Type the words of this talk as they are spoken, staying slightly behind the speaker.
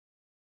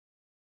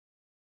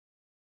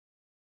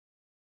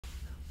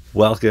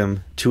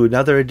Welcome to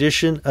another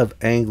edition of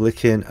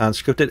Anglican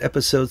Unscripted,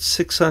 episode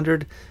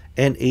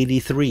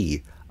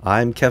 683.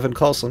 I'm Kevin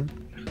Kallsen.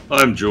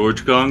 I'm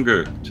George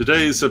Conger.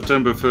 Today is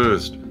September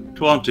 1st,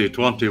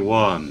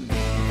 2021.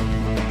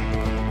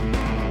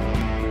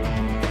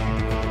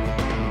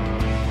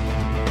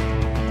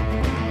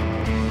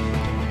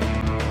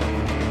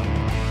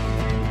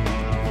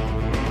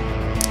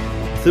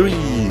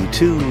 Three,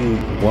 two,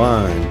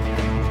 one.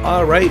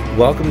 All right,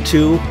 welcome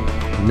to...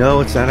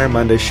 No, it's not our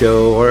Monday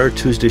show or our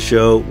Tuesday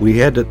show. We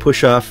had to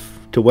push off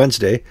to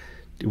Wednesday.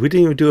 We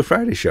didn't even do a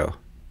Friday show.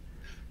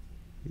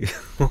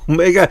 Oh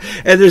my God.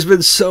 And there's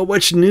been so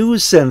much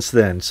news since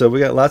then. So we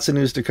got lots of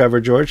news to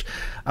cover, George.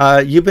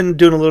 You've been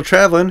doing a little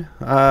traveling.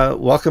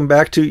 Welcome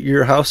back to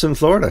your house in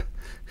Florida.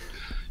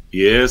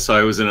 Yes,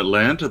 I was in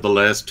Atlanta the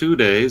last 2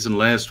 days, and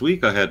last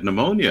week I had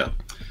pneumonia.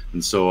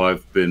 And so I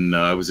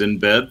was in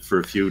bed for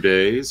a few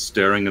days,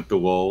 staring at the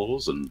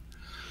walls, and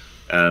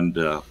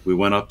we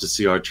went up to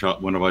see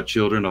one of our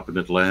children up in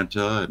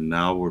Atlanta, and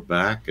now we're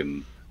back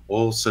and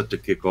all set to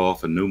kick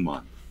off a new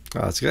month.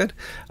 Oh, that's good.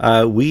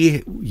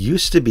 We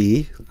used to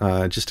be,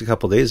 just a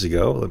couple days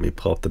ago, let me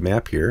pull up the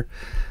map here.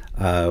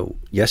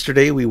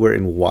 Yesterday we were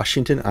in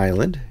Washington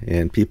Island,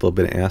 and people have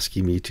been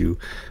asking me to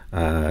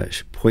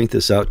point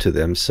this out to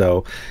them.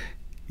 So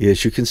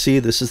as you can see,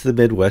 this is the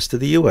Midwest of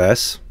the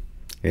U.S.,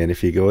 and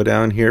if you go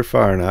down here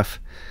far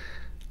enough,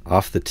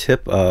 off the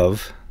tip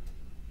of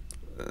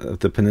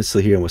the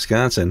peninsula here in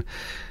Wisconsin,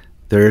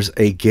 there's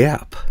a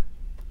gap.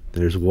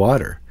 There's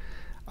water.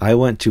 I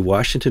went to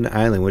Washington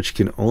Island, which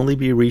can only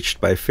be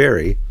reached by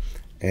ferry,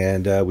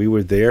 and we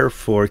were there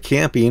for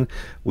camping.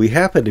 We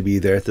happened to be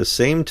there at the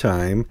same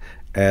time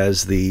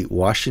as the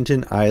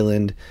Washington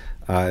Island,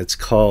 it's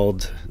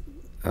called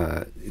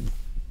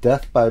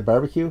Death by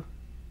Barbecue.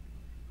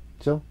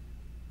 Jill?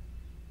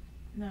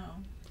 No.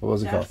 What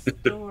was it called?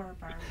 Door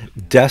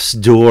barbecue. Death's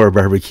Door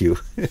Barbecue.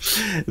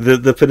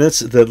 the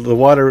peninsula, the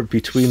water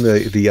between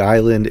the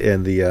island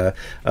and the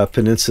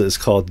peninsula is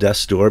called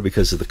Death's Door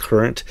because of the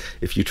current.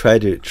 If you try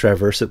to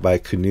traverse it by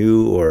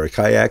canoe or a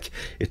kayak,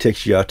 it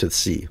takes you out to the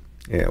sea,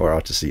 or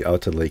out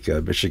to Lake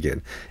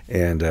Michigan,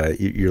 and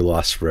you're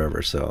lost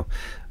forever. So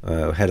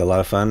had a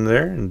lot of fun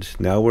there, and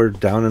now we're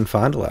down in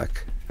Fond du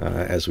Lac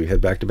as we head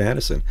back to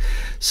Madison.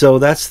 So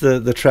that's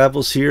the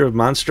travels here of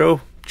Monstro.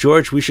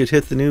 George, we should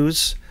hit the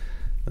news.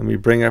 Let me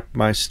bring up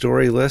my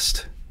story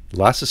list.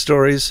 Lots of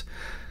stories.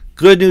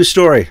 Good news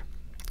story.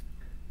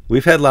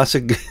 We've had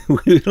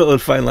we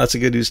don't find lots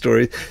of good news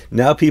stories.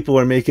 Now people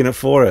are making it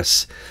for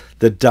us.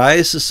 The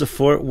Diocese of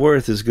Fort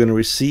Worth is going to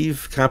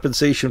receive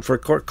compensation for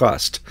court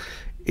cost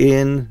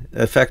in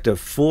effect of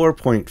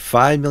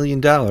 $4.5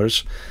 million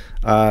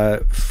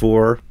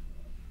for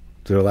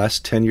their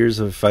last 10 years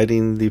of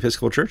fighting the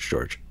Episcopal Church,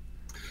 George.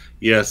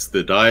 Yes,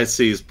 the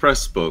diocese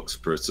press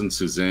spokesperson,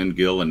 Suzanne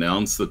Gill,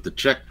 announced that the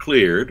check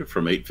cleared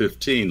from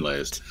 8/15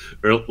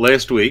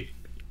 last week.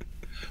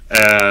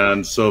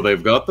 And so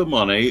they've got the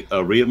money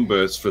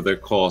reimbursed for their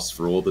costs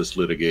for all this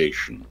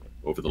litigation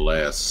over the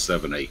last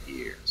 7-8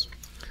 years.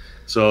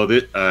 So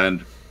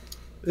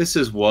this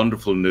is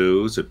wonderful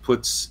news. It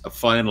puts a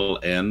final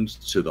end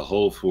to the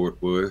whole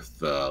Fort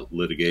Worth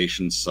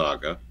litigation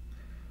saga.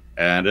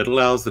 And it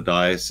allows the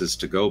diocese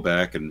to go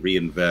back and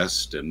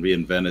reinvest and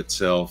reinvent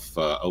itself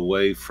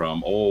away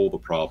from all the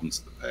problems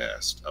of the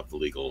past, of the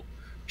legal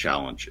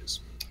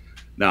challenges.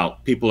 Now,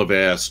 people have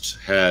asked,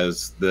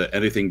 has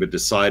anything been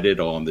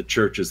decided on the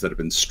churches that have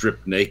been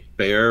stripped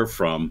bare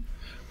from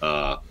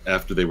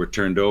after they were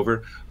turned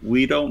over?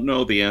 We don't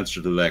know the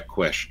answer to that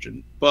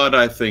question. But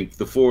I think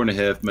the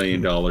 $4.5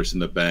 million in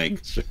the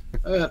bank,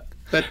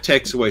 that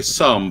takes away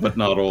some, but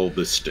not all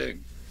the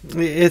sting.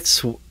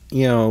 It's...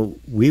 You know,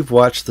 we've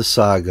watched the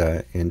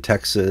saga in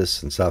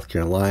Texas and South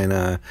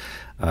Carolina,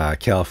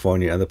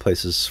 California, other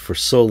places for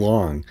so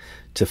long.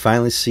 To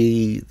finally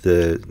see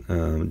the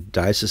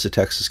Diocese of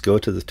Texas go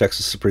to the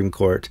Texas Supreme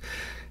Court,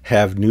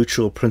 have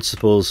neutral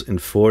principles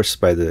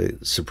enforced by the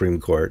Supreme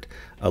Court,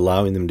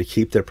 allowing them to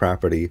keep their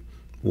property,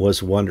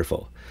 was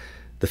wonderful.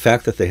 The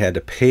fact that they had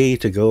to pay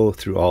to go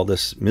through all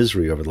this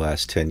misery over the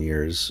last 10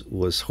 years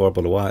was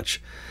horrible to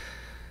watch.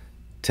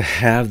 To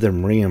have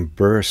them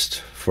reimbursed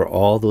for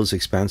all those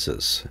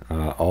expenses,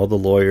 all the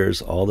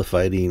lawyers, all the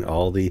fighting,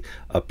 all the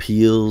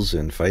appeals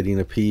and fighting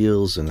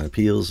appeals and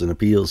appeals and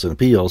appeals and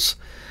appeals,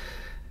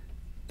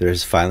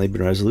 there's finally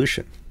been a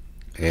resolution.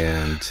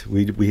 And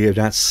we have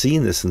not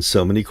seen this in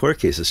so many court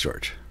cases,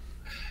 George.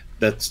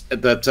 That's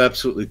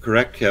absolutely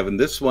correct, Kevin.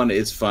 This one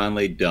is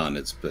finally done.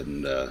 It's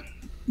been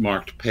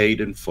marked paid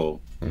in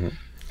full. Mm-hmm.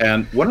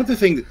 And one of the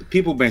things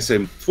people may say,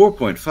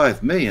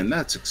 4.5 million,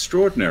 that's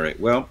extraordinary.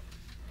 Well,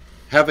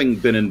 having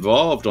been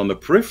involved on the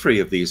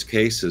periphery of these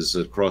cases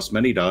across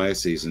many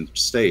dioceses and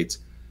states,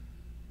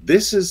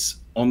 this is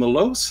on the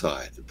low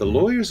side. The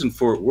lawyers in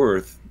Fort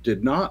Worth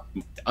did not,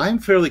 I'm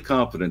fairly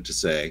confident to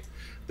say,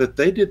 that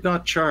they did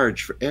not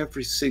charge for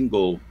every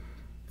single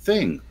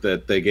thing,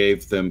 that they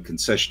gave them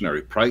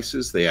concessionary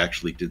prices. They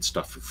actually did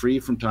stuff for free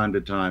from time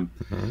to time.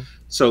 Mm-hmm.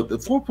 So the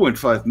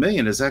 4.5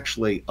 million is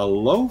actually a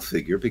low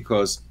figure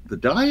because the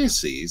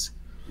diocese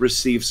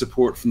receive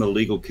support from the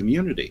legal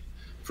community.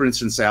 For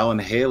instance, Alan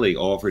Haley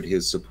offered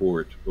his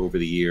support over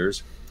the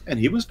years, and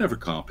he was never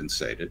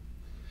compensated.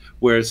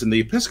 Whereas in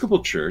the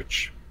Episcopal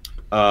Church,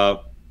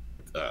 Alan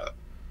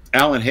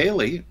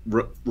Haley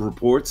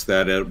reports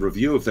that a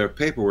review of their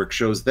paperwork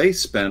shows they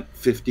spent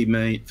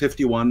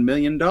 $51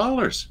 million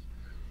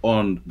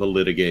on the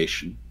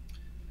litigation.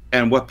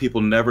 And what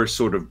people never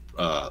sort of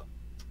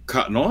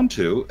cotton on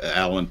to,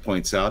 Alan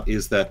points out,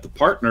 is that the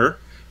partner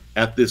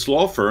at this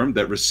law firm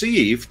that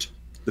received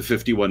the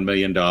 $51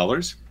 million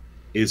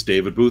is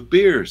David Booth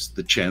Beers,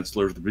 the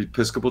Chancellor of the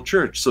Episcopal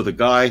Church. So the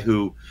guy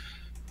who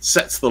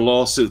sets the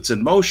lawsuits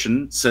in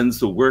motion sends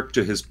the work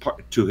to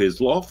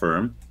his law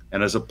firm,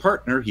 and as a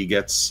partner, he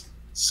gets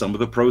some of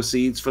the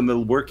proceeds from the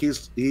work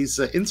he's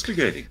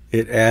instigating.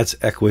 It adds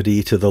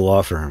equity to the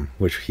law firm,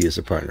 which he is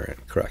a partner in.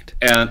 Correct.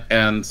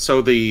 And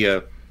so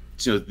the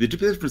the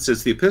difference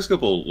is the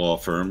Episcopal law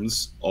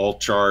firms all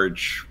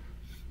charge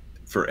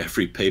for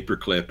every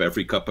paperclip,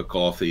 every cup of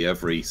coffee,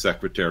 every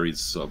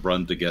secretary's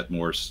run to get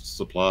more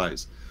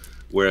supplies,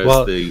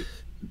 whereas the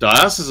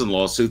diocesan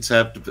lawsuits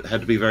had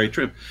to be very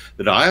trim.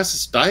 The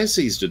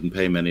diocese didn't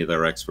pay many of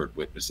their expert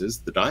witnesses.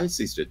 The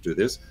diocese did do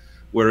this,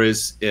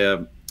 whereas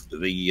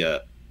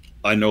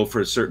I know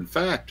for a certain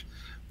fact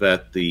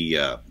that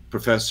the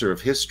professor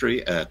of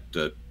history at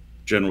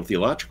General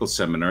Theological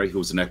Seminary, who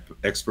was an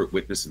expert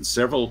witness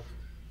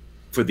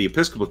for the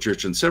Episcopal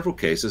Church in several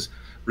cases,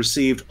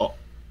 received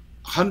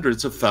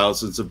hundreds of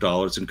thousands of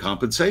dollars in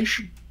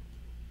compensation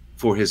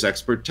for his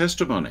expert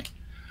testimony,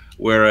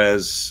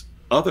 whereas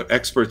other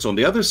experts on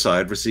the other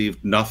side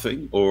received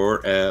nothing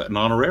or an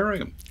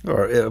honorarium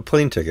or a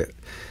plane ticket.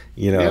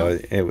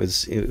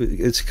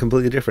 It's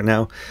completely different.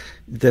 Now,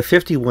 the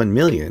 $51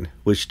 million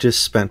was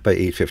just spent by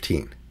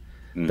 815.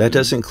 Mm-hmm. That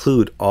does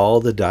include all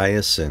the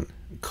diocesan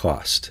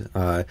cost.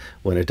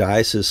 When a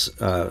diocese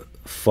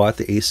fought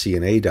the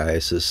ACNA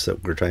diocese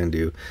that we're trying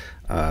to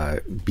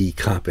be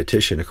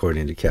competition,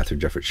 according to Catherine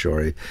Jefferts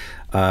Shorey,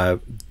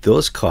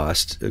 those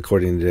costs,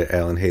 according to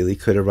Alan Haley,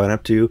 could have run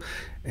up to,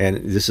 and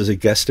this is a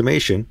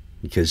guesstimation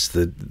because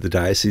the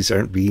dioceses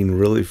aren't being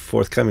really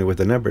forthcoming with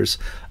the numbers,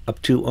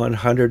 up to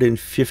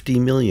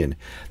 $150 million.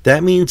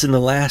 That means in the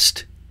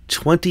last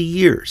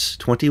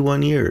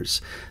 21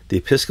 years, the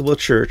Episcopal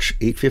Church,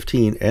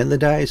 815, and the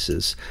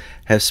diocese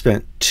have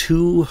spent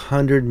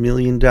 $200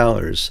 million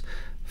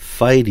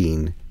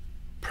fighting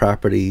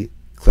property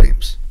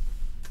claims.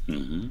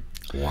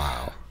 Mm-hmm.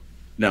 Wow.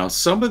 Now,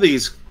 some of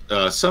these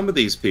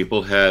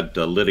people had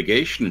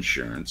litigation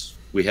insurance.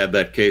 We had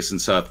that case in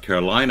South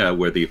Carolina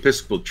where the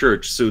Episcopal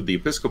Church sued the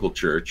Episcopal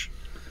Church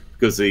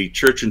because the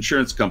Church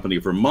Insurance Company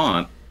of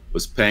Vermont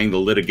was paying the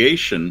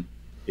litigation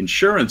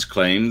insurance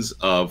claims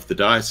of the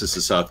Diocese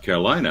of South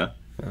Carolina,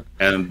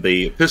 and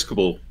the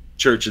Episcopal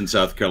Church in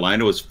South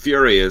Carolina was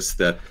furious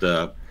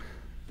that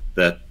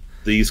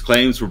these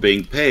claims were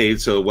being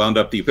paid, so it wound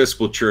up the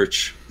Episcopal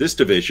Church, this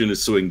division,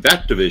 is suing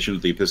that division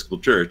of the Episcopal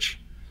Church.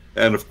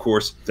 And of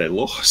course, they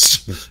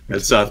lost.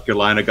 And South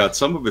Carolina got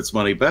some of its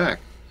money back.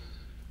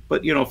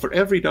 But, for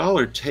every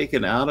dollar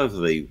taken out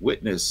of the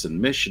witness and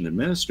mission and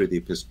ministry of the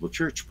Episcopal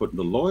Church, put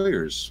into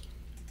lawyers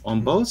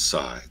on both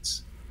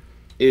sides,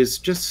 is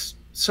just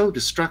so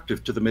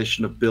destructive to the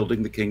mission of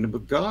building the kingdom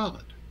of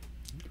God.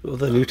 Well,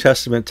 the New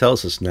Testament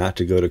tells us not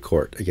to go to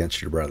court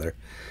against your brother.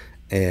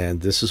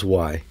 And this is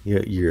why.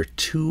 You're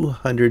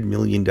 $200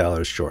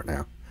 million short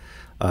now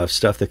of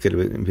stuff that could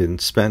have been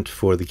spent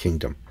for the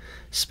kingdom,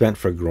 spent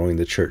for growing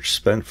the church,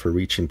 spent for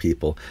reaching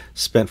people,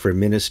 spent for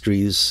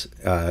ministries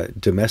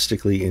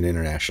domestically and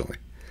internationally.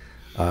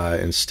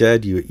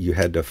 Instead, you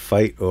had to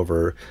fight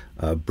over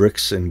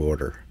bricks and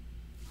mortar.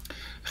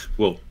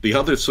 Well, the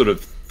other sort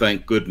of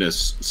thank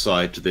goodness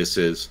side to this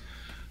is,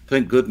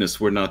 thank goodness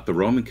we're not the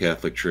Roman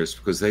Catholic Church,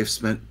 because they've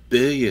spent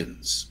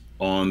billions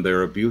on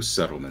their abuse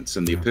settlements,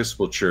 and the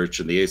Episcopal Church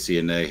and the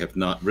ACNA have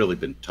not really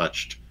been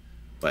touched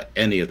by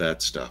any of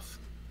that stuff.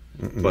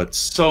 Mm-mm. But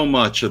so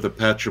much of the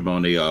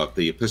patrimony of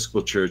the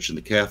Episcopal Church and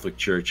the Catholic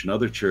Church and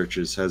other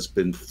churches has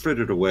been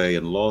frittered away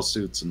in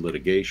lawsuits and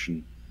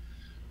litigation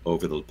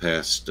over the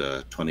past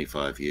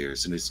 25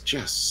 years, and it's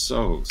just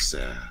so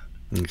sad.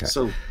 Okay.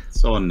 So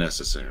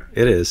unnecessary.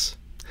 It is.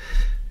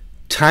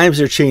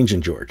 Times are changing,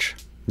 George.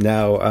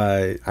 Now,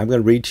 I'm going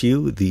to read to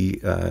you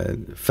the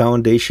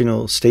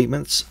foundational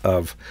statements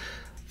of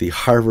the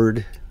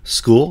Harvard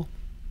School.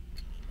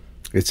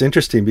 It's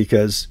interesting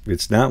because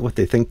it's not what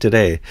they think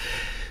today.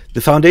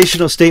 The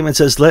foundational statement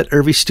says, "Let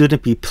every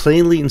student be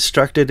plainly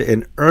instructed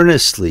and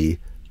earnestly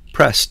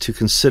pressed to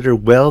consider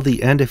well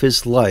the end of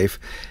his life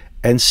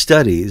and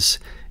studies,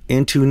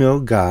 and to know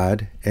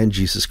God and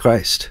Jesus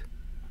Christ,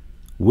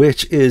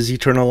 which is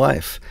eternal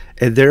life,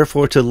 and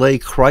therefore to lay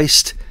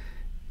Christ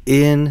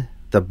in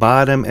the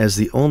bottom as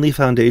the only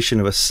foundation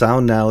of a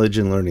sound knowledge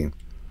and learning."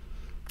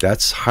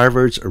 That's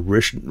Harvard's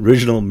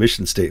original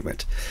mission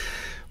statement.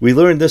 We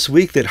learned this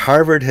week that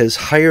Harvard has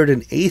hired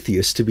an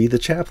atheist to be the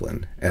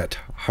chaplain at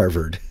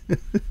Harvard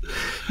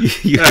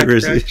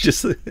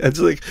University.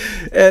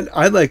 And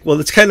I'm like, well,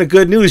 it's kind of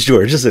good news,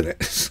 George, isn't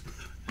it?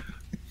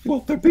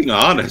 Well, they're being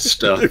honest.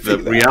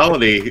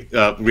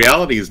 The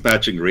reality is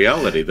matching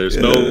reality. There's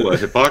no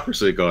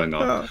hypocrisy going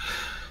on. Oh.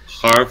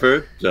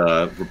 Harvard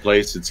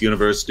replaced its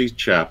university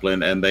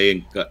chaplain, and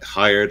they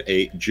hired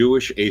a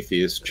Jewish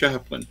atheist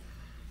chaplain.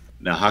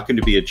 Now, how can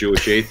you be a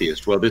Jewish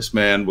atheist? Well, this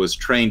man was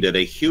trained at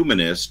a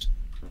humanist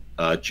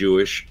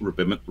Jewish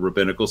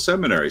rabbinical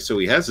seminary, so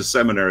he has a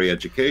seminary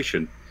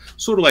education,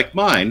 sort of like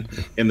mine,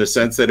 in the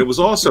sense that it was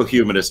also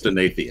humanist and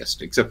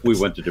atheist, except we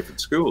went to different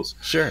schools.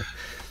 Sure.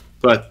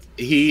 But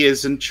he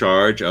is in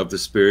charge of the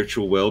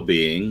spiritual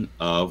well-being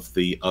of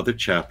the other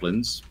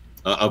chaplains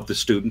of the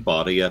student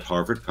body at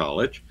Harvard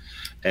College,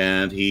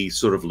 and he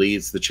sort of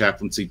leads the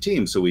chaplaincy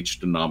team. So each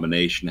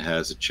denomination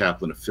has a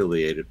chaplain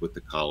affiliated with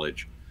the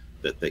college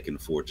that they can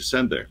afford to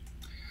send there.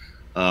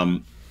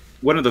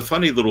 One of the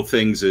funny little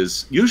things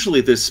is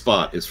usually this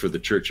spot is for the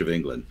Church of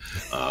England,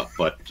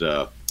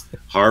 but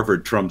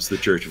Harvard trumps the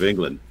Church of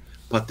England.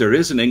 But there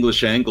is an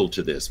English angle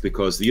to this,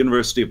 because the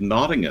University of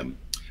Nottingham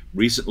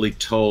recently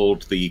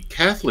told the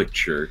Catholic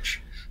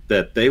Church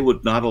that they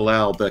would not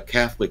allow the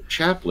Catholic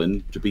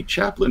chaplain to be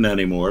chaplain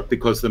anymore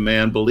because the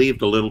man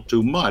believed a little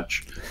too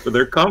much for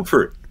their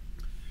comfort.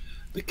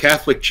 The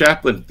Catholic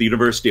chaplain at the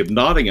University of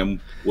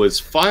Nottingham was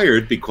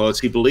fired because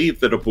he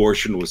believed that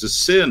abortion was a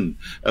sin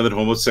and that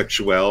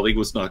homosexuality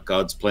was not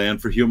God's plan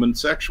for human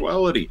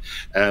sexuality,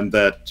 and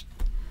that,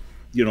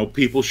 you know,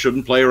 people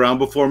shouldn't play around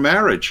before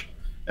marriage.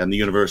 And the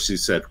university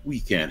said, we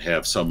can't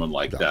have someone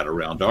like that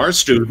around our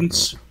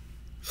students.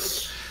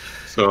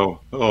 So,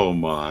 oh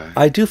my.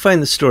 I do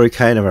find the story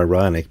kind of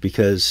ironic,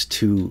 because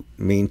to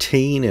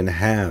maintain and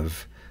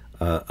have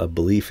a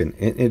belief in,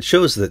 and it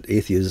shows that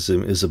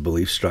atheism is a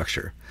belief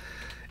structure.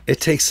 It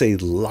takes a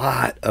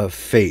lot of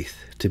faith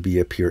to be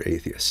a pure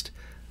atheist,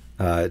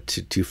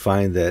 to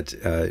find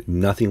that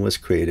nothing was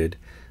created,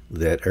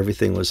 that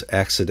everything was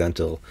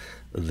accidental,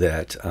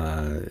 that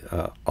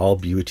all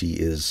beauty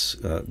is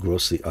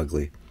grossly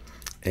ugly.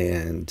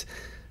 And,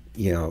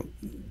 you know,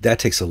 that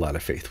takes a lot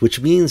of faith, which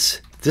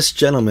means this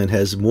gentleman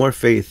has more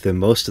faith than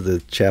most of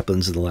the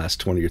chaplains in the last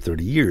 20 or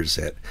 30 years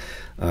at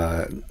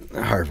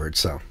Harvard.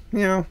 So, you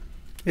know,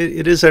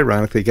 it is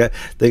ironic. They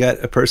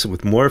got a person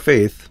with more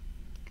faith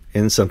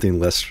in something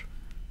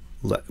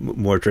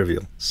more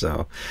trivial.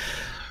 So,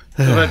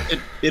 but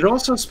it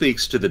also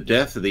speaks to the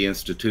death of the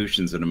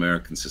institutions in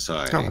American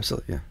society. oh,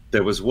 absolutely, yeah.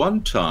 There was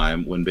one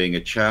time when being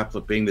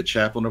the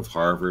chaplain of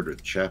Harvard or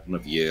the chaplain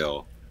of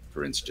Yale,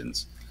 for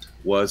instance,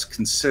 was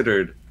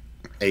considered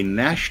a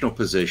national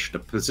position, a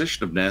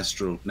position of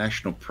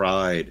national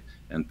pride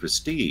and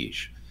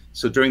prestige.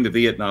 So during the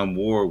Vietnam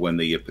War, when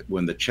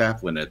the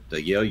chaplain at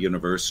Yale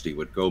University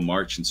would go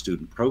march in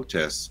student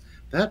protests,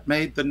 that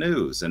made the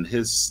news, and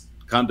his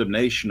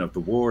condemnation of the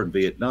war in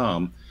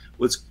Vietnam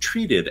was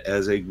treated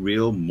as a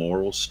real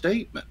moral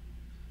statement.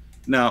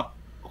 Now,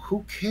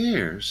 who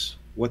cares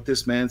what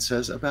this man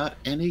says about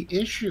any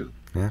issue?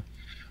 Yeah.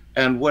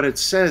 And what it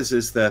says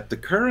is that the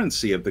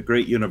currency of the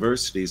great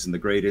universities and the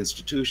great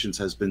institutions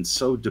has been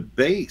so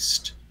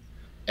debased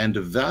and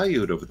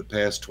devalued over the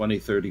past 20,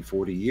 30,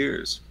 40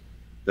 years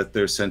that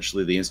they're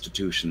essentially the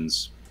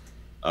institutions,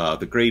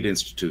 the great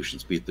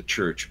institutions, be it the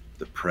church,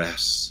 the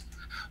press,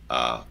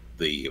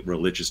 the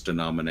religious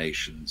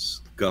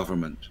denominations, the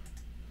government,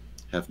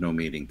 have no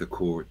meaning. The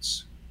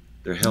courts,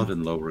 they're held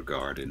in low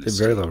regard. In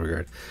Very low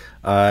regard.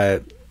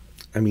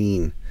 I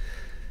mean,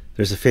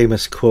 there's a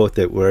famous quote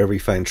that wherever you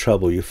find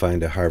trouble, you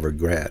find a Harvard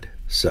grad.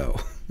 So,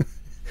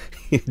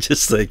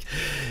 just like,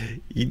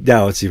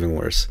 now it's even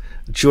worse.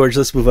 George,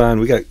 let's move on.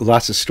 We got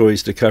lots of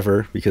stories to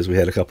cover because we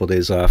had a couple of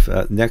days off.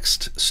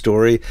 Next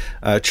story,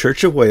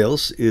 Church of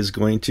Wales is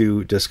going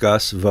to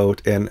discuss,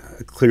 vote, and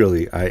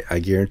clearly, I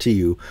guarantee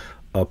you,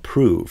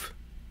 approve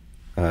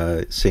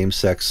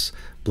same-sex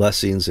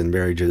blessings and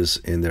marriages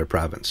in their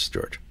province.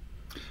 George.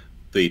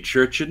 The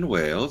Church in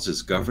Wales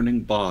is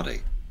governing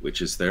body,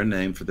 which is their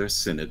name for their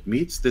synod,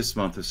 meets this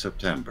month of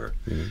September.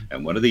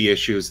 And one of the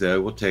issues they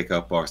will take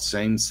up are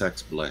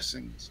same-sex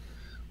blessings,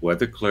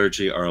 whether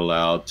clergy are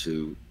allowed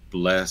to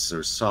bless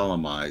or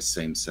solemnize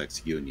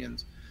same-sex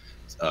unions.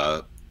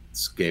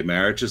 Gay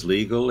marriage is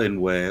legal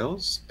in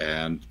Wales,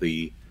 and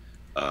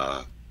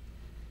though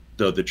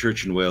the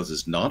Church in Wales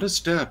is not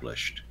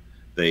established,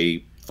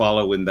 they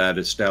follow in that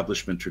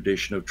establishment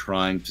tradition of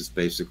trying to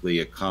basically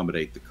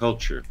accommodate the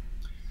culture.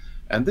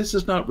 And this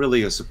is not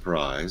really a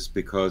surprise,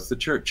 because the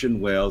Church in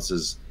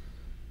Wales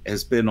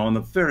has been on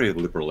the very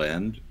liberal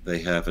end. They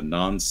have a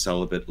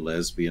non-celibate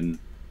lesbian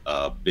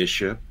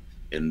bishop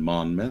in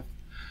Monmouth.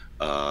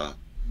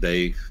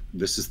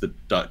 This is the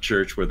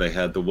church where they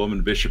had the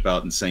woman bishop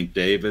out in St.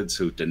 David's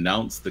who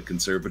denounced the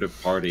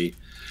Conservative Party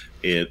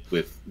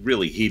with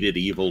really heated,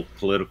 evil,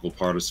 political,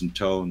 partisan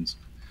tones.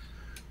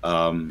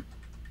 I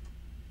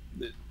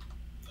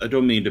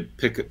don't mean to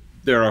pick.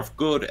 There are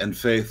good and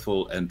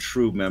faithful and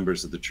true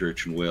members of the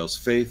Church in Wales,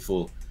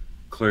 faithful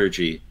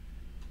clergy,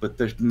 but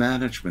their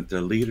management,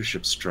 their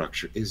leadership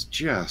structure is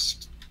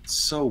just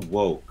so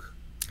woke.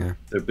 Yeah.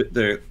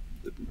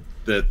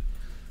 That,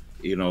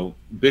 you know,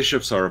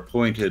 bishops are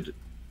appointed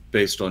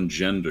based on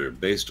gender,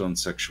 based on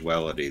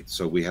sexuality.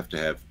 So we have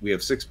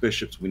 6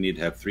 bishops. We need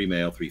to have 3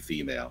 male, 3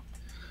 female.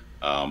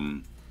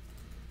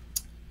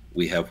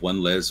 We have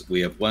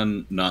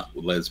one not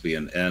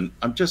lesbian, and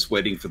I'm just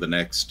waiting for the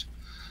next,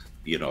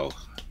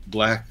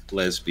 black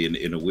lesbian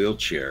in a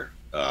wheelchair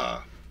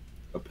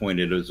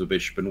appointed as a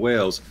bishop in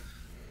Wales,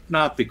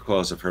 not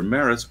because of her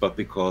merits, but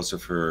because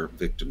of her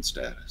victim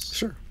status.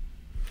 Sure.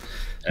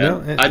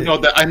 And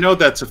no, I know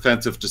that's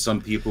offensive to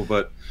some people,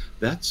 but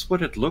that's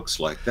what it looks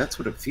like. That's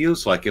what it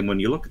feels like. And when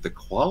you look at the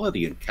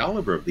quality and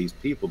caliber of these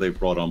people they've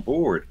brought on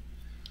board,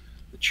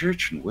 the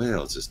church in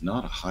Wales is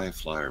not a high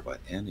flyer by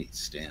any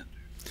standard.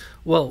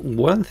 Well,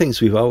 one of the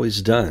things we've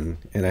always done,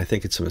 and I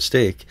think it's a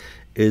mistake,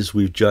 is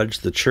we've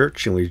judged the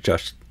church and we've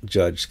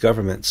judged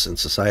governments and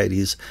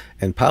societies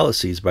and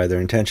policies by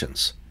their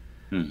intentions,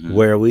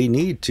 where we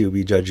need to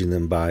be judging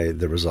them by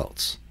the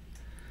results.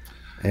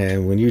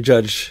 And when you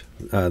judge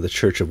the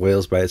Church of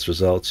Wales by its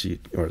results,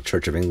 or the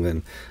Church of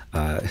England,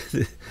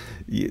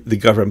 the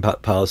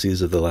government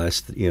policies of the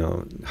last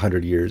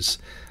 100 years,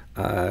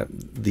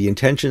 the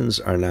intentions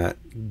are not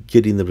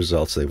getting the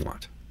results they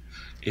want.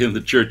 In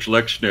the church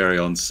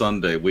lectionary on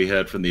Sunday, we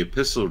had from the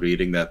epistle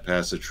reading that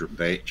passage from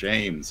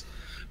James,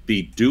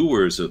 be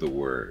doers of the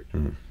word.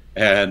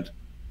 And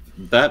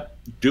that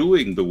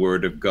doing the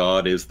word of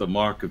God is the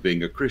mark of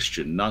being a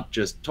Christian, not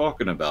just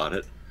talking about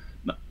it,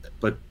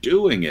 but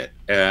doing it.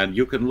 And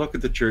you can look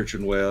at the church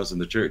in Wales and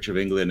the Church of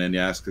England and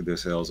ask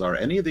yourselves, are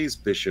any of these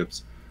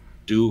bishops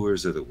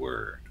doers of the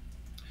word?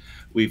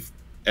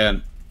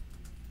 And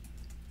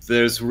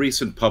there's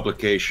recent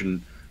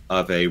publication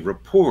of a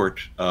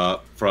report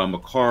from a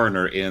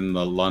coroner in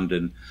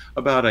London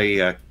about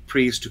a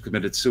priest who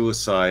committed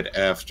suicide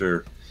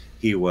after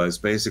he was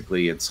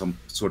basically in some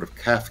sort of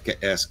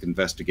Kafkaesque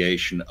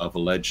investigation of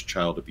alleged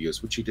child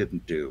abuse, which he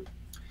didn't do.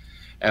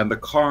 And the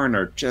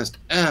coroner just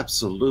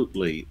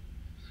absolutely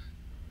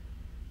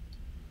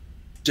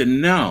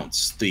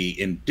denounced the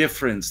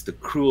indifference, the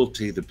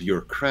cruelty, the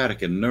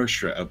bureaucratic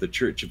inertia of the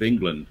Church of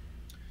England.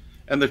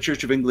 And the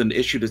Church of England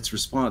issued its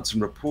response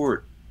and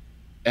report,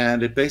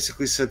 and it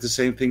basically said the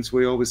same things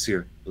we always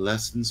hear.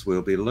 Lessons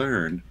will be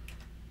learned,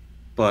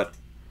 but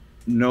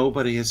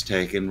nobody has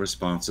taken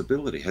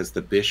responsibility. Has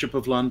the Bishop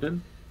of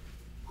London,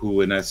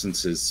 who in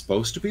essence is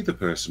supposed to be the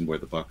person where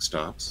the buck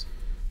stops,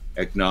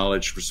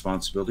 acknowledged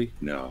responsibility?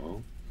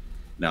 No.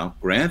 Now,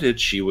 granted,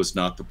 she was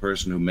not the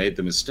person who made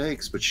the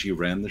mistakes, but she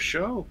ran the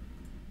show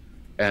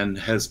and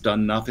has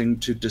done nothing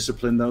to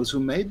discipline those who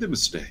made the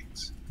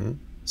mistakes.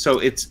 So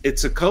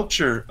it's a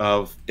culture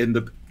of, in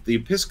the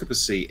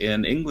episcopacy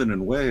in England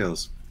and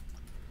Wales,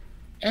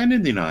 and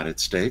in the United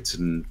States,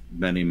 and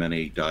many,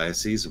 many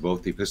dioceses of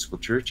both the Episcopal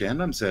Church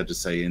and, I'm sad to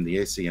say, in the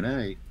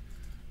ACNA,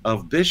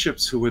 of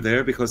bishops who were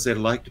there because they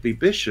like to be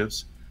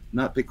bishops,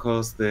 not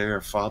because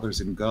they're fathers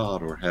in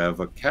God or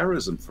have a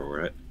charism for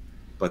it,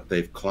 but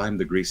they've climbed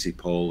the greasy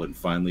pole and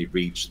finally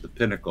reached the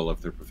pinnacle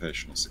of their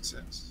professional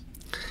success.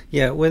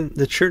 Yeah, when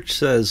the church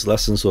says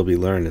lessons will be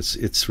learned,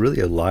 it's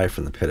really a lie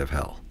from the pit of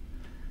hell.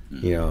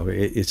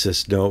 It's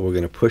just, no, we're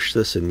going to push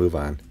this and move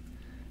on,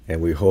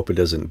 and we hope it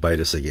doesn't bite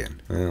us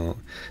again. Well,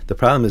 the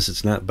problem is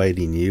it's not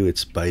biting you,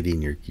 it's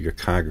biting your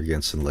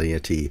congregants and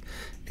laity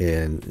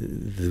and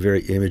the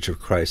very image of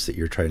Christ that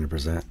you're trying to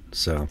present.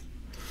 So,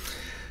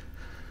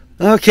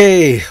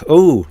 okay.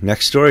 Oh,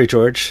 next story,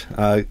 George.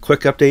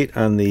 Quick update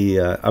on the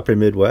Upper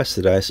Midwest,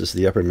 the Diocese of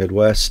the Upper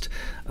Midwest.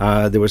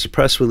 There was a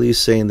press release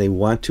saying they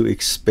want to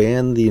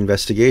expand the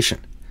investigation.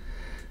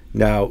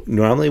 Now,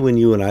 normally when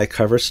you and I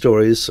cover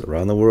stories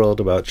around the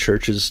world about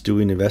churches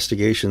doing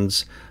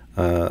investigations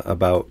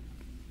about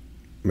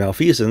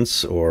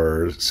malfeasance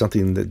or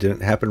something that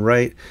didn't happen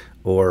right,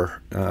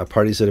 or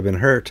parties that have been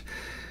hurt,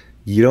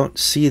 you don't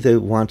see they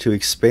want to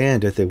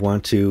expand it. They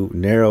want to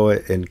narrow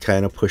it and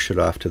kind of push it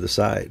off to the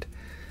side.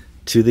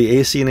 To the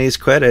ACNA's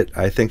credit,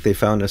 I think they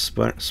found a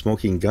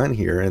smoking gun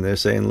here, and they're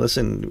saying,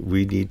 listen,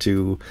 we need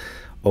to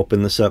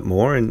open this up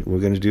more, and we're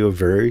going to do a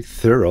very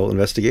thorough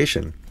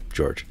investigation.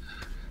 George.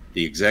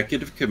 The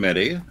executive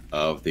committee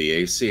of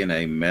the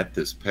ACNA met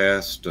this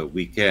past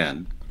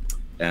weekend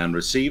and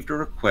received a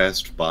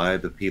request by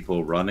the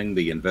people running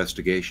the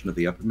investigation of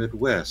the Upper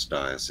Midwest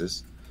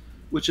Diocese,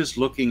 which is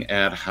looking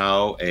at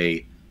how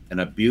an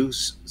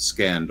abuse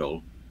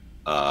scandal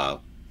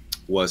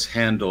was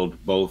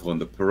handled both on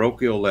the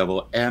parochial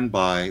level and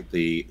by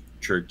the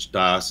church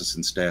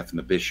diocesan staff and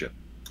the bishop.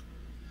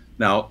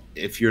 Now,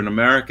 if you're an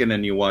American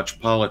and you watch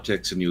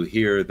politics and you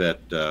hear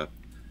that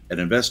an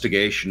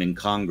investigation in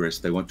Congress,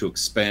 they want to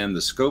expand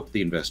the scope of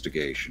the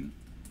investigation,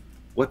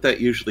 what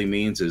that usually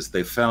means is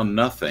they found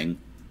nothing,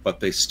 but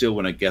they still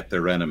want to get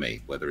their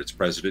enemy, whether it's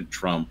President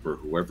Trump or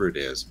whoever it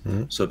is.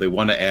 So they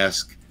want to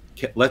ask,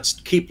 let's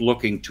keep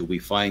looking till we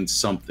find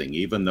something,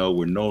 even though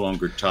we're no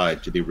longer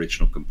tied to the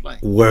original complaint.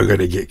 We're going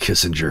to get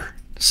Kissinger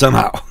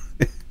somehow.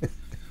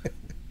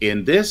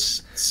 In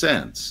this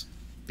sense,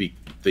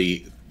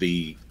 the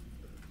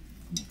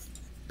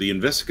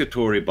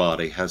investigatory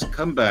body has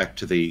come back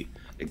to the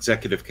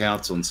Executive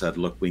Council and said,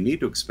 look, we need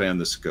to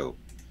expand the scope.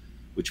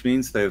 which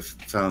means they've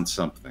found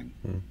something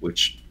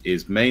which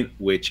is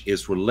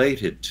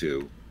related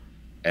to,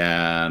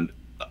 and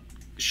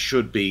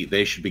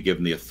they should be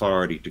given the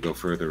authority to go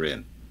further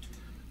in.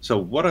 So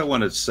what I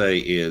want to say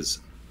is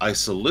I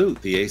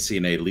salute the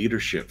ACNA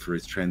leadership for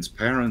its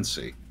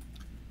transparency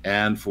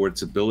and for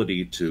its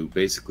ability to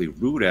basically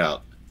root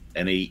out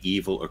any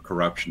evil or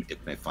corruption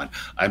it may find.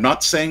 I'm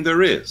not saying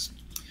there is,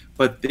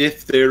 but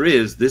if there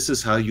is, this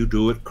is how you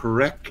do it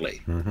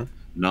correctly,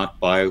 not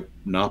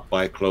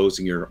by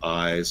closing your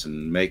eyes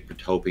and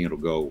hoping it'll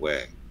go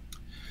away.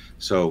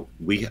 So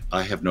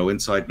I have no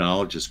inside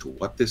knowledge as to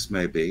what this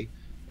may be.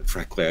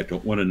 Frankly, I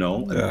don't want to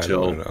know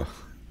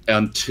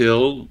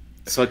until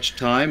such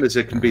time as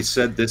it can be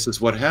said this is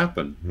what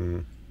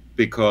happened,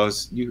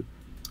 because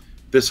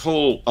this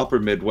whole Upper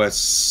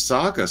Midwest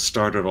saga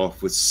started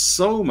off with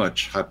so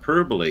much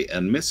hyperbole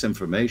and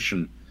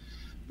misinformation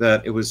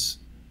that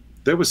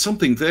there was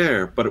something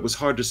there, but it was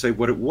hard to say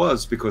what it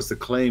was because the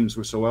claims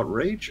were so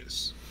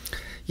outrageous.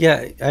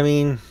 Yeah, I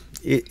mean,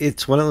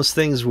 it's one of those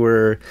things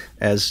where,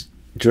 as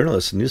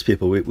journalists and news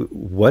people,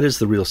 what is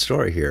the real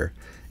story here?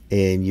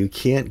 And you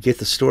can't get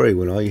the story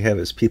when all you have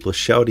is people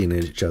shouting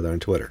at each other on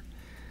Twitter.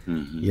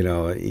 You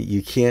know,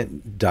 you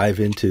can't dive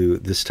into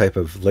this type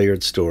of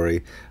layered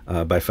story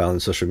by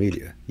following social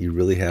media. You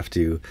really have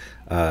to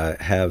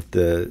have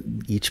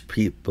each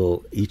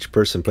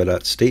person put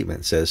out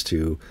statements as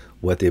to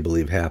what they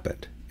believe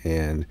happened.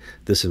 And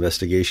this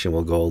investigation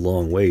will go a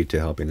long way to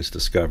helping us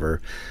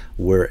discover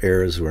where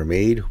errors were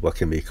made, what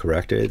can be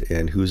corrected,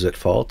 and who's at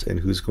fault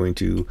and who's going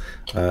to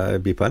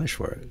be punished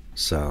for it.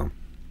 So,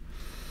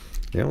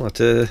 you know, we'll have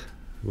to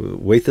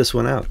wait this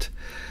one out.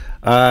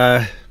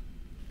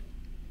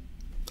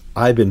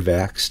 I've been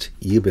vaxxed,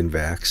 you've been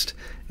vaxxed,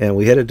 and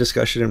we had a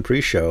discussion in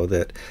pre-show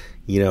that,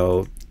 you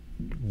know,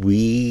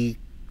 we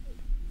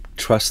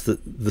trust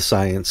the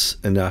science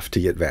enough to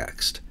get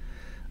vaxxed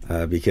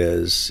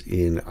because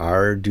in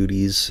our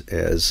duties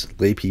as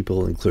lay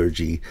people and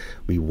clergy,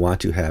 we want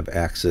to have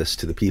access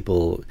to the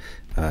people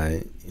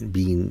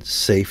being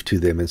safe to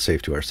them and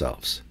safe to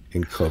ourselves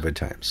in COVID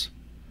times.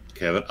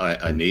 Kevin,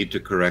 I need to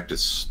correct a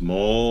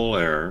small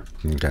error.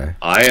 Okay.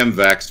 I am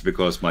vaxxed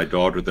because my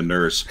daughter, the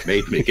nurse,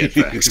 made me get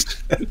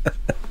vaxxed.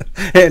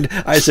 And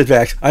I said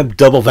vaxxed. I'm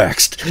double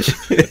vaxxed.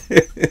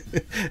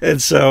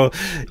 And so,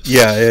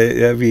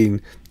 yeah, I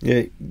mean,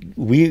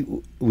 we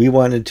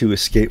wanted to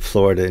escape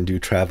Florida and do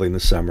traveling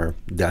this summer.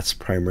 That's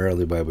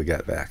primarily why we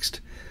got vaxxed.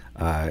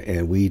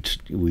 And we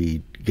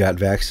got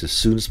vaxxed as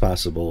soon as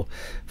possible,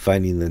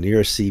 finding the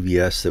nearest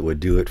CVS that would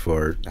do it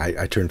for,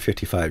 I turned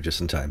 55 just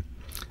in time,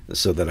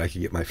 so that I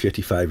could get my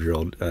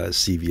 55-year-old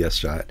CVS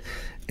shot,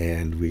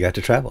 and we got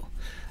to travel.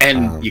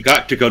 And you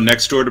got to go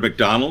next door to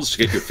McDonald's to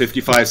get your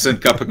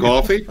 55-cent cup of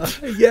coffee?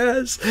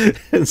 Yes.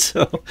 And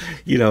so,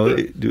 you know,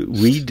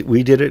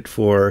 we did it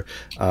for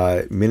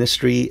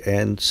ministry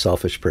and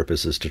selfish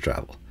purposes to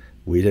travel.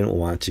 We didn't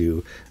want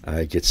to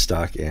get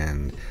stuck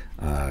in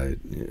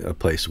a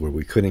place where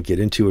we couldn't get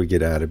into or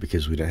get out of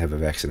because we didn't have a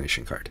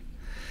vaccination card.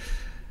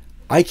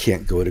 I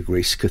can't go to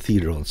Grace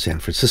Cathedral in San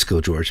Francisco,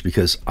 George,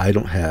 because I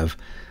don't have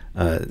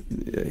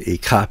a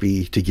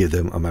copy to give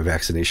them on my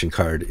vaccination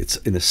card. It's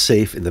in a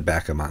safe in the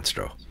back of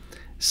Monstro.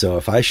 So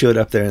if I showed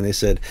up there and they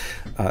said,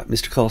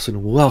 Mr.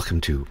 Kallsen,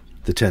 welcome to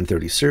the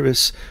 10:30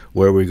 service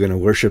where we're going to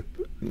worship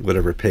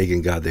whatever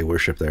pagan god they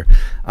worship there.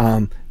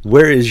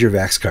 Where is your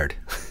vax card?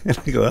 And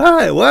I go,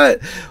 hi,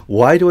 what?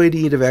 Why do I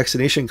need a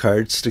vaccination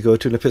card to go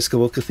to an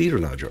Episcopal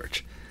cathedral now,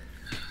 George?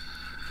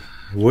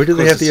 Where do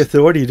they have the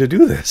authority to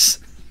do this?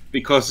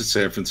 Because it's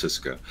San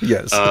Francisco.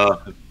 Yes.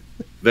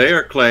 They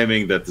are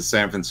claiming that the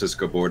San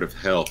Francisco Board of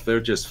Health, they're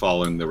just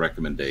following the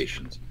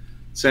recommendations.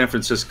 San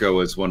Francisco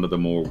is one of the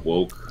more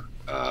woke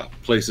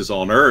places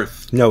on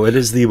earth. No, it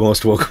is the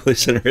most woke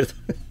place on earth.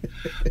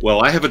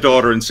 Well, I have a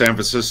daughter in San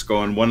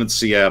Francisco and one in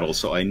Seattle,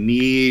 so I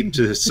need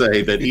to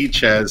say that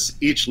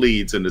each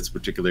leads in its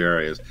particular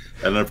areas.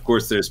 And of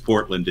course, there's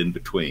Portland in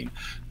between.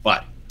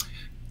 But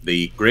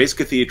the Grace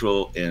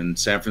Cathedral in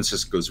San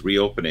Francisco is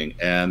reopening,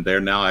 and they're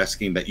now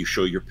asking that you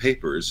show your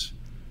papers.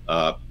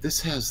 This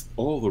has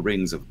all the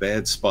rings of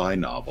bad spy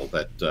novel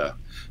that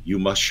you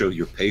must show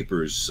your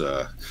papers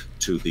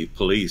to the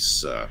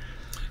police.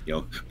 You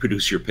know,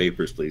 produce your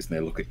papers, please. And they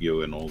look at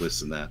you and all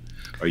this and that.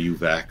 Are you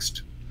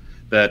vaxxed?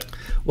 That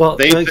well,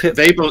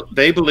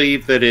 they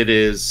believe that it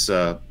is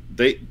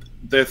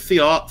they're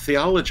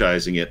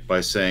theologizing it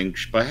by saying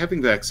by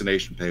having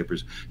vaccination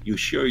papers, you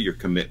show your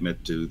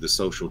commitment to the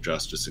social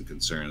justice and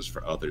concerns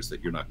for others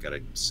that you're not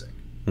getting sick.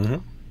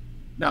 Mm-hmm.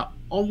 Now,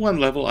 on one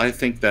level, I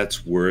think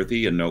that's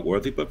worthy and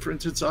noteworthy. But for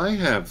instance, I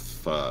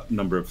have a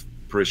number of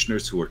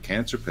parishioners who are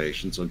cancer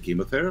patients on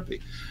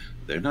chemotherapy.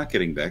 They're not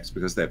getting vaxxed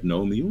because they have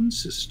no immune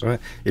system. Right.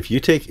 If you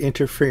take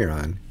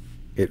interferon,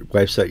 it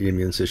wipes out your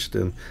immune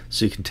system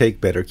so you can take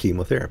better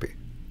chemotherapy.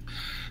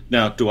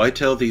 Now, do I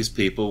tell these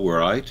people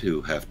were I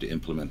to have to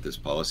implement this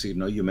policy,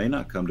 no, you may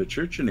not come to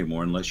church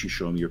anymore unless you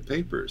show me your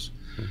papers?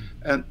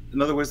 And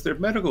in other words, there are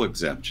medical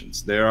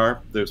exemptions.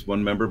 There's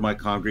one member of my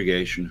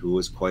congregation who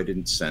is quite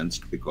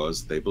incensed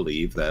because they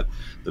believe that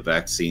the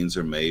vaccines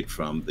are made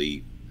from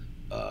the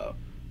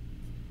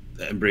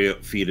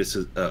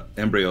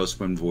embryos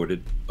from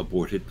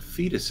aborted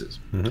fetuses.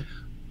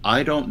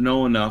 I don't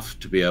know enough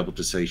to be able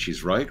to say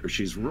she's right or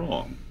she's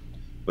wrong.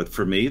 But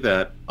for me,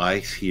 that I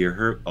hear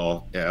her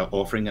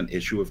offering an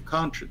issue of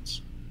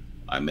conscience.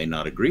 I may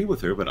not agree with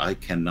her, but I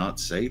cannot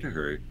say to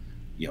her,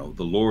 you know,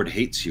 the Lord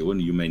hates you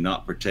and you may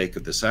not partake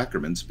of the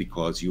sacraments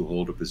because you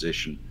hold a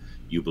position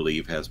you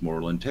believe has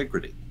moral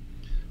integrity.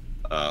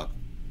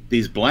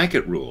 These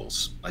blanket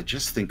rules, I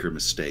just think are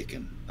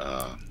mistaken.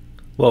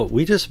 Well,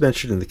 we just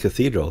mentioned in the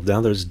cathedral, now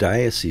there's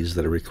dioceses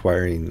that are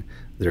requiring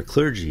their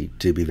clergy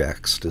to be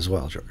vaxxed as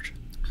well, George.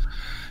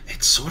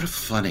 It's sort of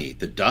funny.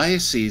 The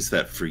diocese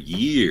that for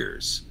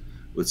years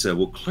would say,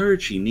 well,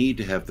 clergy need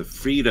to have the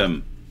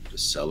freedom to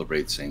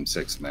celebrate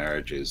same-sex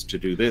marriages, to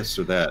do this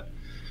or that.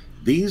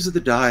 These are the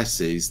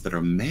dioceses that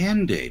are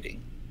mandating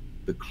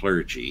the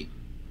clergy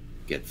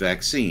get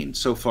vaccine.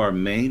 So far,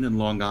 Maine and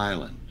Long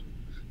Island.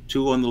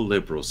 Two on the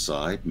liberal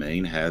side.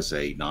 Maine has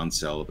a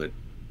non-celibate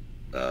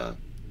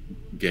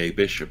gay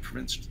bishop, for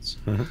instance,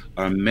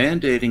 are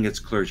mandating its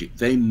clergy.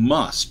 They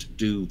must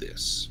do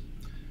this.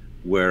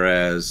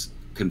 Whereas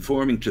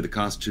conforming to the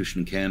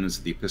Constitution and canons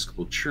of the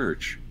Episcopal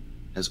Church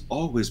has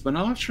always been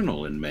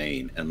optional in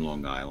Maine and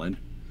Long Island,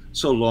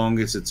 so long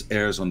as it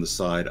errs on the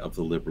side of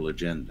the liberal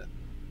agenda.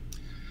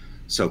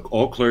 So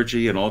all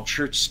clergy and all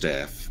church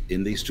staff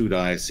in these two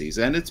dioceses,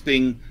 and it's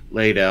being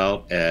laid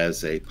out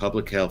as a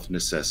public health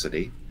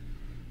necessity.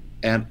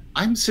 And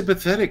I'm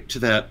sympathetic to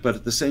that, but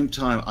at the same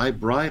time, I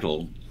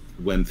bridle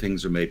when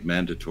things are made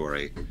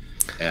mandatory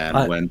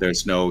and when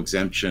there's no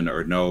exemption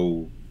or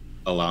no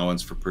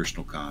allowance for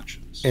personal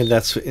conscience.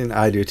 And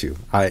I do too.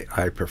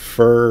 I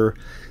prefer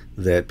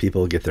that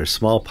people get their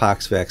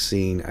smallpox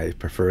vaccine. I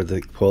prefer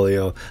the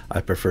polio.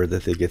 I prefer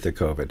that they get their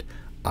COVID.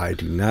 I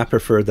do not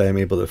prefer that I'm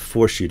able to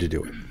force you to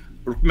do it.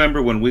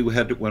 Remember when we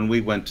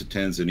went to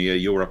Tanzania,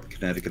 you were up in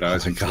Connecticut, I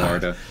was in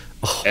Florida,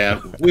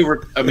 and we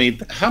were, I mean,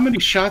 how many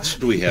shots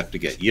do we have to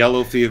get?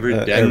 Yellow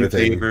fever, dengue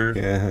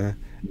fever,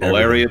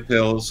 malaria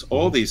pills,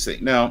 all these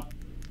things. Now,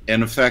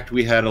 and in fact,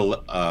 we had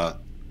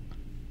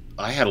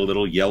I had a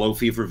little yellow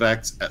fever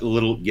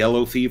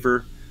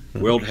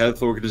World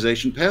Health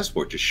Organization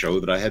passport to show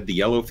that I had the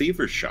yellow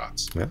fever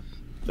shots.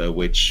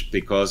 Which,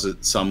 because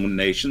at some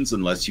nations,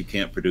 unless you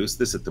can't produce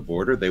this at the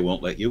border, they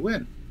won't let you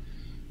in.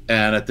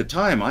 And at the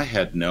time, I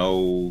had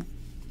no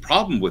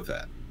problem with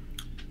that.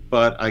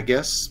 But I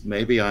guess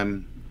maybe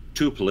I'm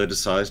too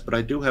politicized, but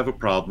I do have a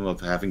problem of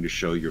having to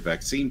show your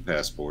vaccine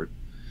passport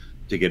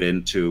to get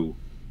into,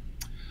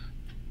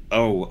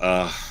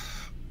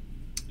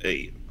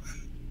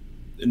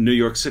 New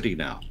York City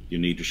now. You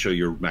need to show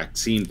your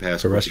vaccine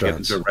passport to get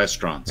into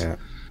restaurants.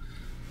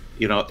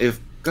 You know, if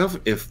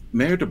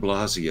Mayor de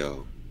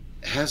Blasio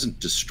hasn't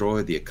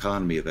destroyed the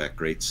economy of that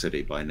great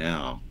city by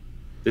now,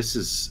 this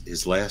is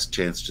his last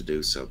chance to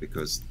do so,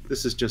 because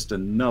this is just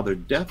another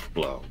death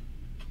blow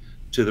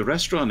to the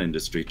restaurant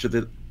industry, to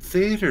the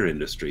theater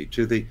industry,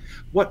 to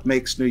what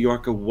makes New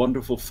York a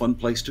wonderful, fun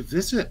place to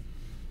visit.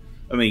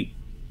 I mean,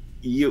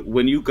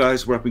 when you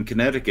guys were up in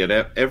Connecticut,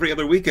 every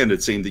other weekend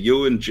it seemed that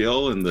you and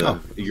Jill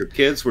and your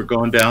kids were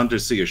going down to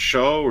see a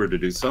show or to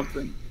do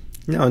something.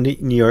 No,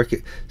 New York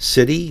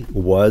City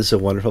was a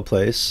wonderful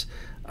place,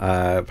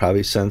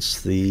 probably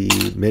since the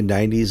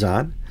mid-90s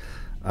on.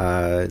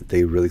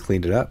 They really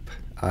cleaned it up.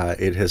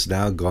 It has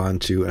now gone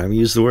to, and I'm going to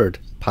use the word,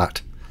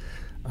 pot.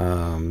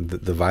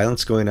 The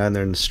violence going on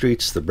there in the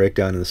streets, the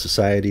breakdown in the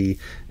society,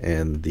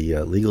 and the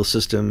legal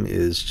system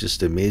is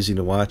just amazing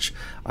to watch.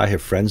 I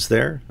have friends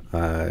there,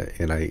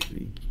 and I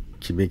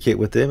communicate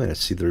with them, and I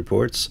see the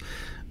reports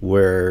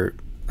where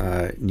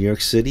New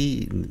York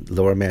City,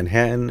 Lower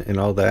Manhattan, and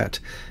all that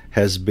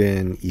has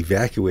been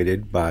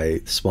evacuated by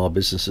small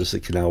businesses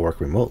that can now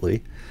work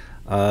remotely.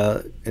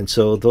 And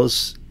so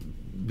those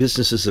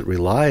businesses that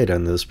relied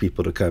on those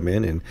people to come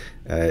in and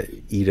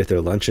eat at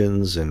their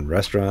luncheons and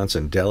restaurants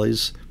and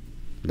delis,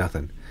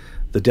 nothing.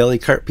 The deli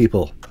cart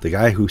people, the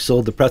guy who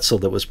sold the pretzel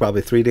that was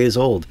probably 3 days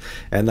old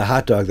and the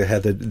hot dog that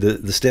had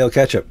the stale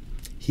ketchup,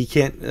 he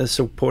can't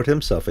support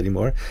himself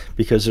anymore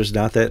because there's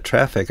not that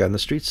traffic on the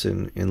streets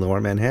in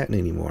Lower Manhattan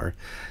anymore.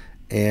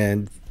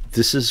 And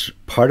this is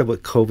part of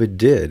what COVID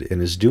did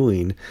and is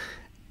doing,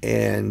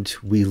 and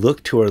we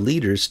look to our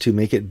leaders to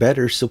make it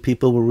better so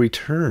people will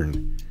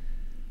return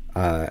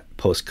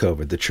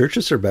post-COVID. The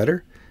churches are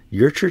better.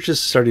 Your church is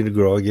starting to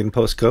grow again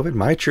post-COVID.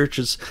 My church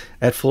is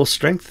at full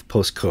strength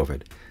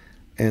post-COVID.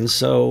 And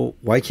so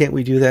why can't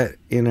we do that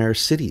in our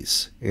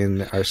cities,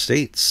 in our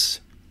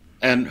states?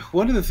 And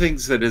one of the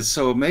things that is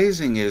so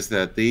amazing is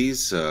that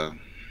these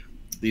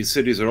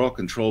cities are all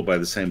controlled by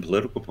the same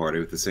political party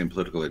with the same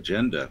political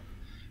agenda.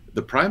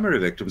 The primary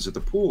victims are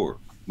the poor.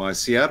 My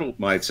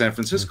San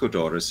Francisco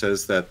daughter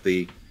says that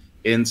the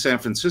in San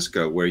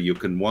Francisco, where you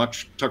can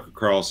watch Tucker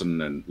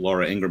Carlson and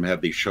Laura Ingraham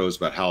have these shows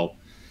about how,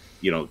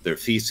 there are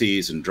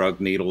feces and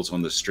drug needles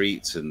on the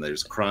streets, and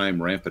there's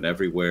crime rampant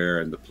everywhere,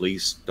 and the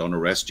police don't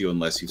arrest you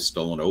unless you've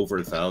stolen over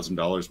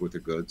 $1,000 worth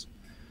of goods.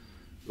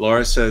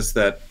 Laura says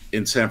that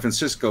in San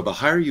Francisco, the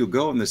higher you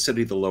go in the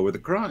city, the lower the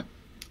crime.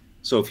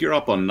 So if you're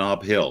up on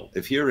Nob Hill,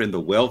 if you're in the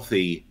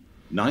wealthy,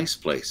 nice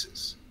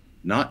places,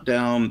 not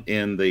down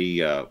in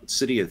the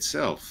city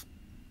itself,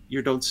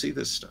 you don't see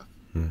this stuff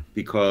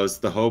because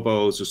the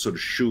hobos are sort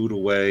of shooed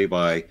away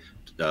by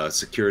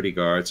security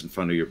guards in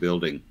front of your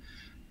building.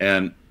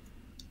 And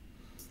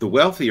the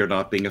wealthy are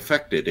not being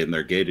affected in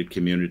their gated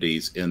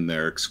communities, in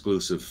their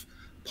exclusive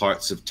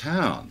parts of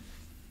town.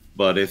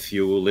 But if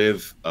you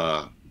live,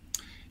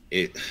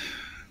 the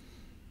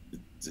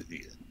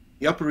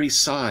Upper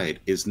East Side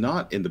is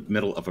not in the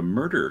middle of a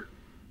murder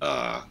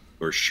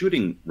or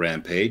shooting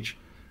rampage,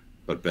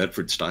 but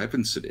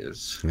Bedford-Stuyvesant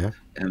is,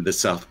 and the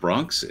South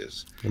Bronx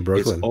is. In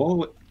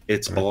Brooklyn.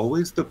 It's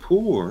always the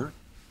poor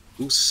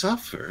who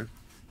suffer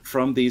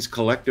from these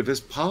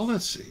collectivist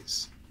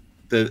policies.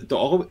 They're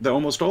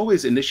almost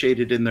always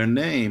initiated in their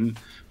name,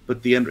 but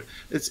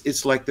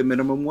it's like the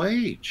minimum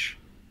wage.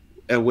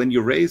 And when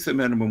you raise the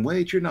minimum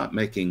wage,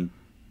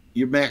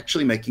 you're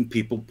actually making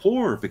people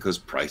poor because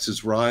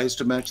prices rise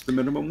to match the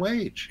minimum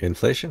wage.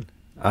 Inflation.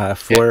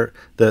 For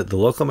the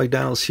local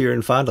McDonald's here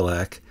in Fond du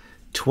Lac,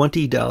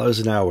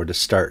 $20 an hour to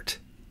start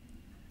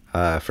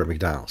for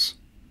McDonald's.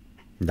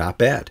 Not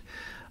bad.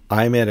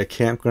 I'm at a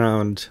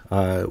campground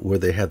where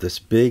they have this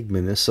big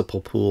municipal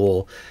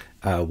pool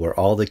where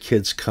all the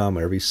kids come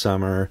every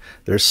summer.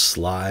 There's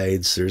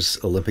slides, there's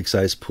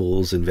Olympic-sized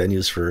pools and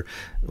venues for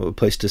a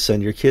place to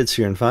send your kids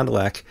here in Fond du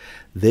Lac.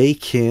 They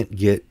can't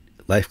get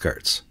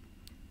lifeguards.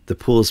 The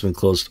pool has been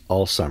closed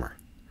all summer.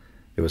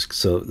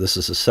 This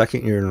is the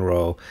second year in a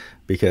row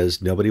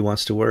because nobody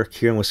wants to work.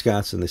 Here in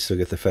Wisconsin, they still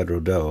get the federal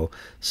dough,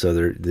 so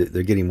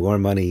they're getting more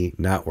money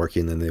not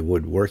working than they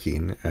would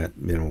working at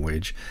minimum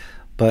wage.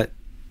 But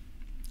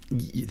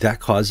that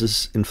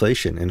causes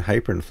inflation and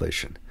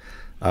hyperinflation.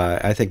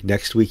 I think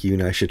next week you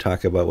and I should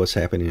talk about what's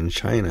happening in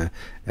China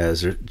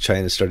as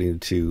China's starting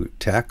to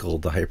tackle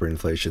the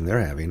hyperinflation they're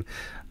having,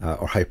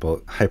 or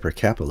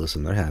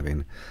hypercapitalism they're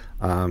having.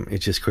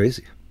 It's just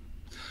crazy.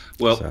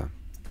 Well,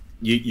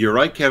 you're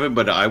right, Kevin,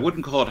 but I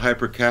wouldn't call it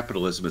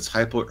hypercapitalism. It's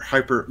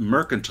hyper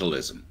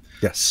mercantilism.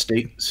 Yes,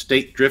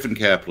 state-driven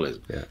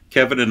capitalism. Yeah.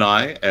 Kevin and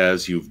I,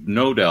 as you've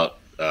no doubt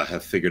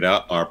have figured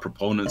out, are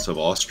proponents of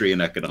Austrian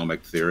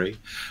economic theory,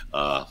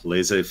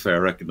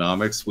 laissez-faire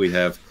economics. We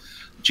have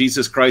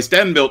Jesus Christ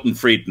and Milton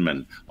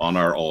Friedman on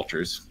our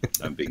altars.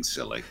 I'm being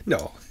silly.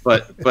 No,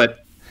 but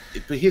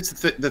here's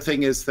the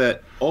thing is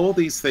that all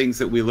these things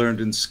that we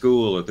learned in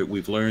school or that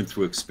we've learned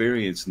through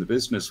experience in the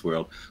business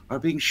world are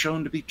being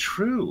shown to be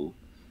true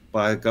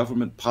by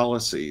government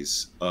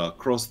policies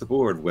across the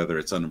board, whether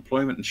it's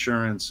unemployment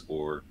insurance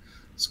or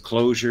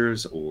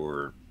closures,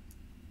 or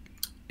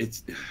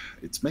it's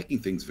making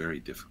things very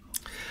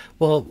difficult.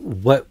 Well,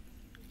 what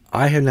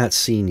I have not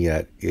seen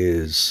yet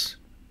is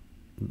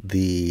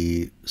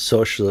the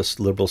socialist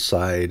liberal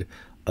side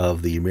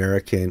of the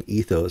American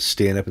ethos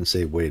stand up and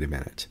say, wait a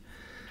minute.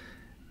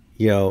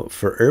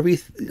 For every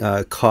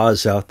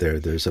cause out there,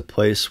 there's a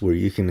place where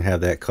you can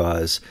have that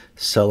cause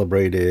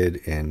celebrated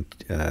and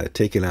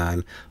taken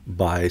on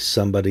by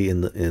somebody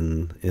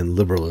in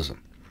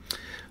liberalism.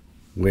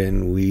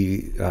 When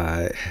we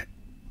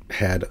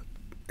had,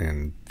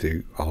 and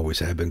they always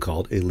have been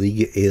called,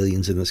 illegal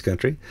aliens in this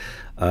country,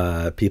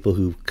 people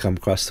who come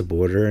across the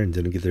border and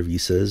didn't get their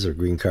visas or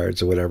green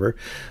cards or whatever,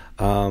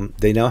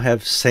 they now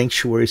have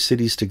sanctuary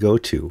cities to go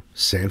to.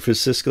 San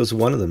Francisco is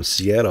one of them.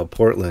 Seattle,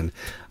 Portland,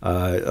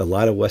 a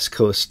lot of West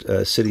Coast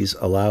cities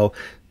allow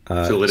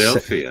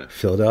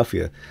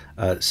Philadelphia,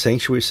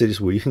 sanctuary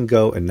cities where you can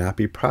go and not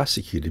be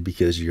prosecuted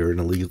because you're an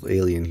illegal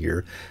alien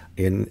here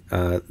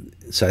inside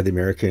the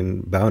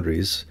American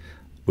boundaries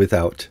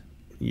without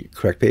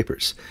correct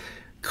papers.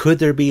 Could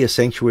there be a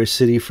sanctuary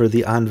city for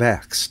the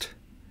unvaxxed?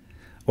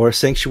 Or a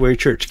sanctuary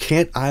church?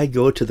 Can't I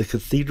go to the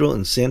cathedral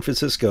in San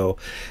Francisco,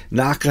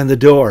 knock on the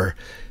door,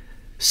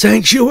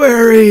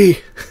 sanctuary,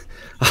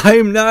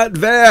 I'm not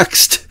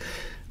vaxxed?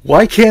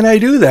 Why can't I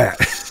do that?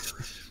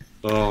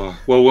 Oh,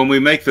 well, when we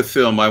make the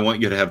film, I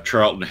want you to have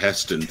Charlton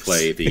Heston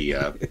play the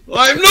I'm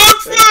not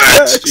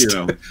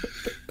vaxxed,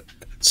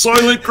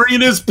 Soylent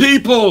Green is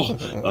people.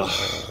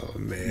 Oh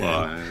man.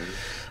 My.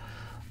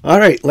 All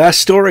right, last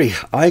story.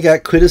 I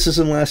got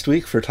criticism last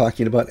week for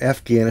talking about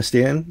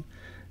Afghanistan.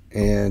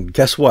 And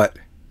guess what?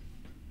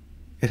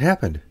 It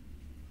happened.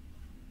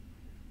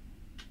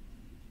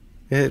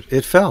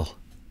 It fell.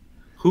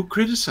 Who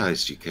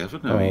criticized you,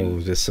 Kevin? I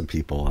mean, there's some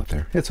people out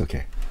there. It's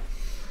okay.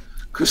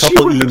 A 'cause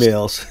couple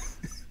emails.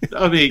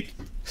 I mean,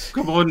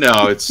 come on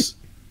now. It's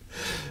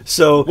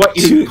so.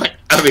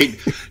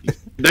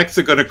 Next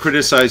they're going to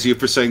criticize you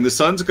for saying the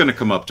sun's going to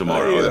come up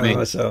tomorrow.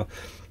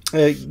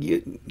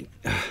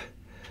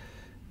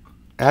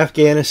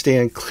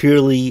 Afghanistan,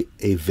 clearly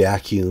a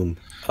vacuum.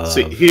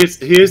 See, here's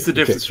the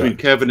difference between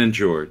Kevin and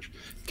George.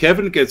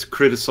 Kevin gets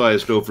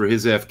criticized over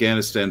his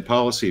Afghanistan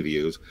policy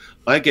views.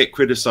 I get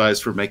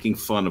criticized for making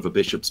fun of a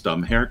bishop's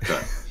dumb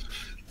haircut.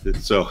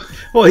 So,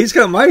 well, he's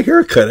got my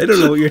haircut. I don't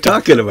know what you're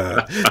talking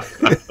about.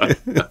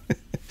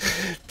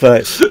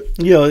 But,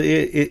 you know,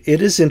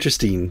 it is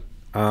interesting.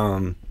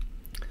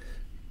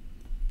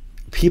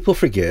 People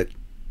forget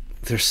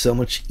there's so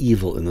much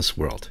evil in this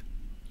world.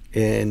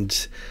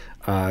 And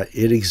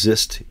it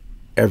exists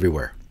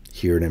everywhere.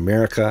 Here in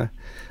America,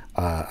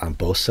 on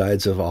both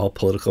sides of all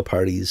political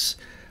parties,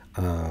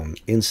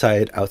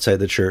 inside, outside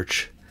the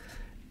church.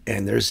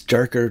 And there's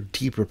darker,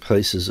 deeper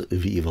places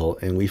of evil.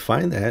 And we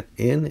find that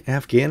in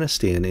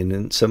Afghanistan and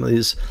in some of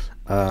these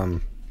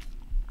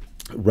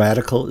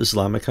radical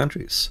Islamic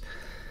countries.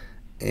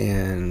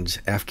 And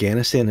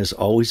Afghanistan has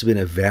always been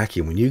a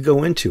vacuum. When you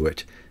go into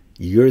it,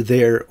 you're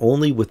there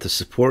only with the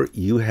support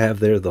you have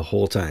there the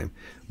whole time.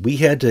 We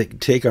had to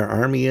take our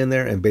army in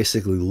there and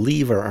basically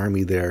leave our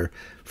army there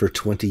for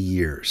 20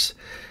 years.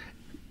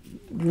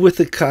 With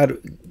the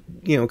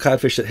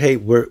codfish that, hey,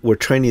 we're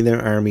training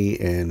their army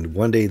and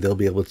one day they'll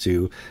be able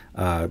to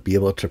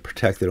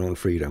protect their own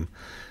freedom.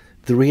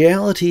 The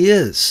reality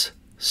is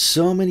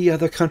so many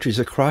other countries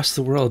across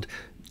the world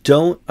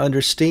don't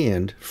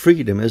understand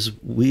freedom as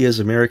we as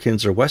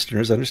Americans or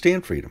Westerners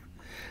understand freedom.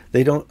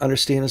 They don't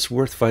understand it's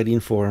worth fighting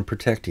for and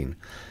protecting.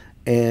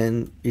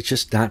 And it's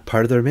just not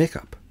part of their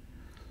makeup.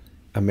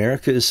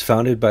 America is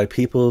founded by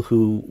people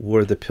who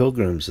were the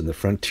pilgrims and the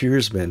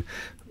frontiersmen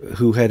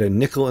who had a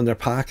nickel in their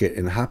pocket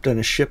and hopped on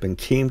a ship and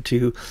came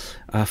to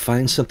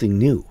find something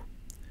new.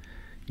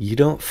 You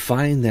don't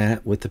find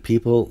that with the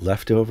people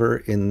left over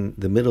in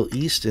the Middle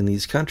East in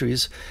these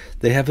countries.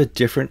 They have a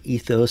different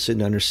ethos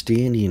and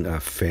understanding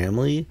of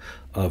family,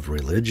 of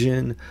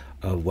religion,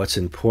 of what's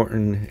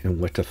important and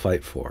what to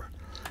fight for.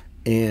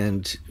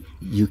 And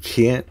you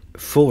can't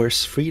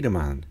force freedom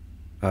on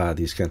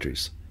these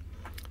countries.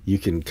 You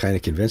can kind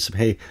of convince them,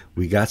 hey,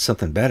 we got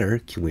something better.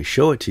 Can we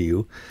show it to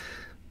you?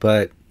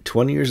 But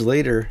 20 years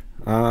later,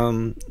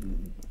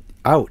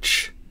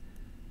 ouch.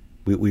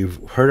 We've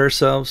hurt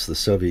ourselves. The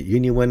Soviet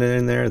Union went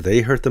in there.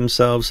 They hurt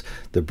themselves.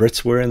 The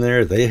Brits were in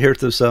there. They hurt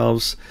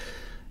themselves.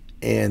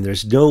 And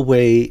there's no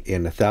way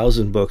in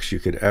 1,000 books you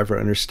could ever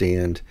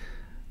understand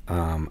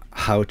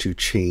how to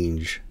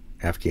change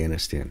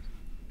Afghanistan.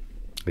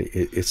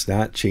 It's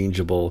not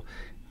changeable.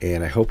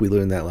 And I hope we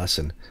learn that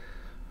lesson.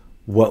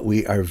 What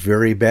we are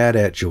very bad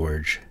at,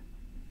 George,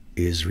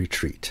 is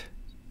retreat.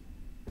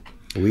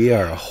 We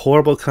are a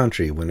horrible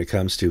country when it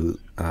comes to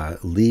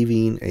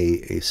leaving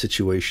a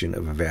situation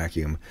of a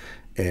vacuum,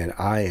 and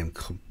I am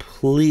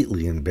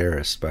completely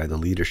embarrassed by the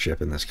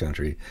leadership in this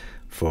country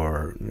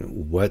for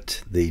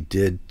what they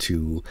did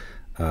to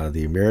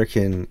the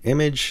American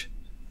image,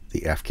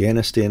 the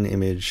Afghanistan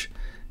image,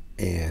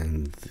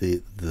 and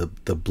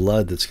the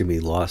blood that's going to be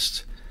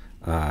lost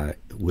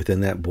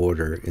within that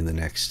border in the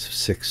next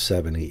 6,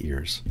 7, 8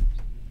 years.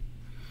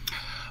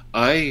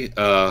 I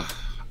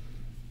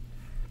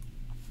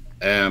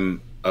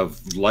am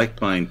of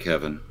like mind,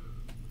 Kevin.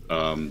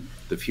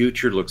 The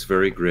future looks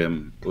very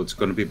grim. It's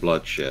going to be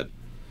bloodshed.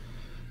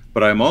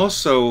 But I'm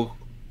also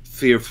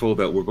fearful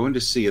that we're going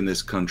to see in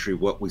this country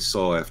what we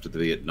saw after the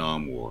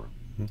Vietnam War,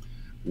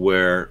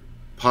 where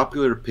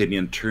popular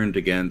opinion turned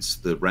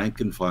against the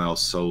rank and file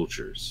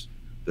soldiers,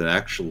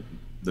 the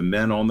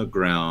men on the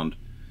ground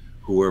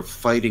who were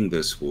fighting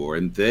this war,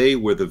 and they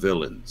were the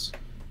villains,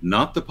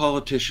 not the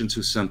politicians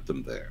who sent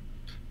them there,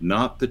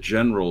 not the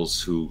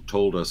generals who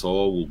told us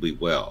all will be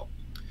well,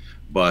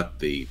 but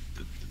the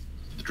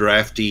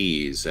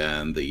draftees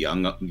and the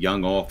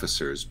young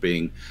officers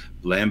being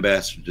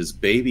lambasted as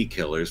baby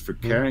killers for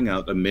carrying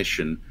out a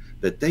mission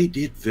that they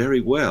did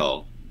very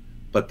well,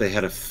 but they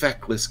had a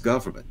feckless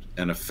government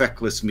and a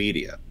feckless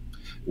media.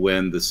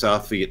 When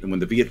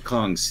the Viet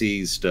Cong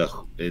seized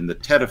in the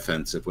Tet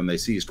Offensive, when they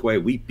seized Hue,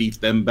 we beat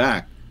them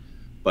back.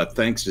 But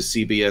thanks to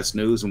CBS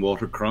News and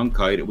Walter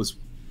Cronkite, it was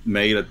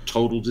made a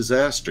total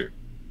disaster.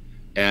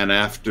 And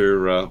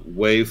after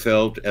Hue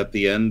fell at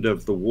the end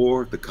of the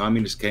war, the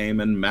communists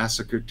came and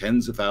massacred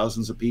tens of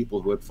thousands of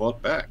people who had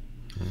fought back.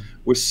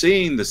 We're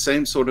seeing the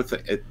same sort of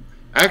thing.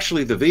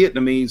 Actually, the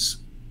Vietnamese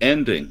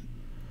ending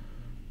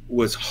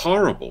was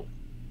horrible,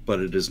 but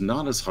it is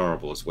not as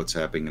horrible as what's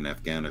happening in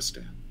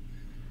Afghanistan.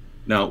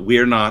 Now, we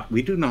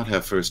do not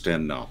have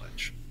first-hand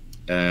knowledge,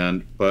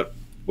 but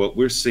what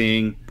we're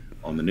seeing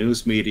on the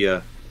news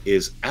media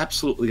is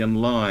absolutely in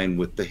line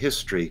with the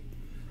history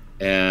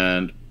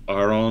and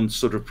our own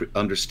sort of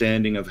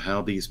understanding of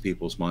how these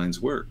people's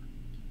minds work,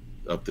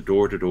 of the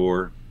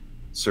door-to-door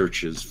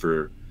searches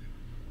for,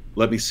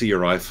 let me see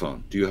your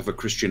iPhone. Do you have a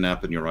Christian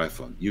app in your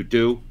iPhone? You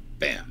do?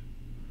 Bam.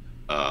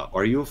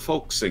 Are you a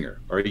folk singer?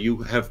 Or you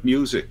have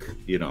music?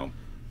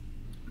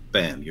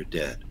 Bam, you're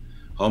dead.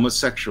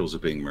 Homosexuals are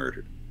being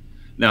murdered.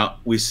 Now,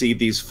 we see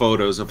these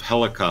photos of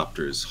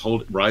helicopters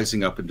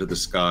rising up into the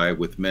sky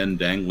with men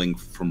dangling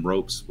from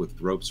ropes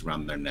with ropes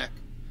around their neck.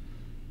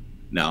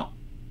 Now,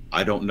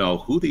 I don't know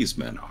who these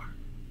men are.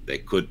 They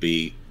could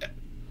be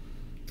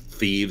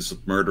thieves,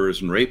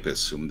 murderers, and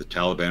rapists whom the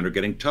Taliban are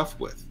getting tough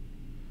with.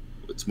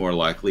 it's more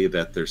likely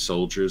that they're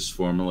soldiers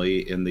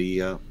formerly in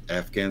the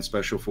Afghan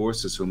Special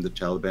Forces whom the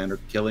Taliban are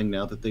killing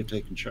now that they've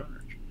taken charge.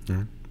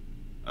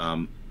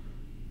 Mm-hmm.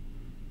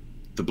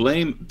 The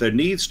blame, there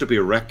needs to be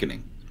a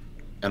reckoning.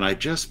 And I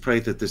just pray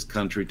that this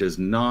country does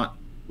not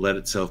let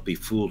itself be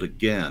fooled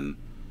again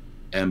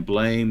and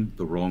blame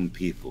the wrong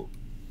people.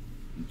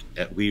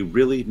 We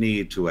really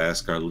need to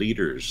ask our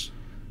leaders,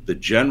 the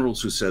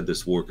generals who said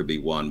this war could be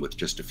won with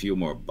just a few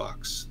more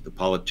bucks, the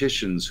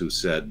politicians who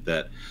said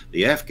that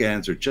the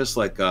Afghans are just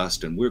like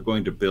us and we're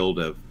going to build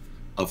a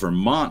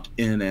Vermont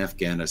in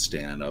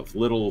Afghanistan of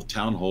little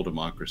town hall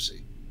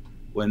democracy,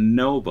 when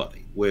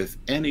nobody with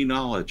any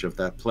knowledge of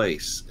that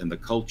place and the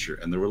culture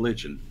and the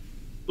religion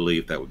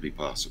believed that would be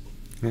possible.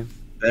 Yeah.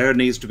 There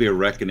needs to be a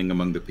reckoning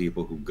among the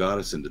people who got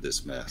us into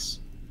this mess,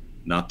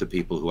 not the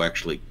people who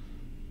actually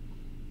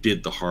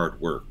did the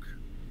hard work.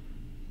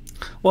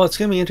 Well, it's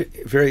going to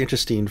be very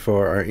interesting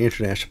for our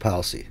international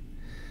policy.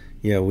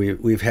 You know,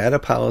 we've had a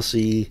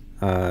policy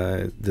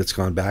that's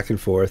gone back and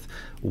forth.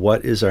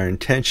 What is our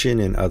intention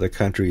in other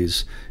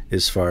countries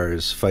as far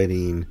as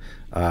fighting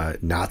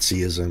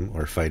Nazism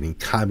or fighting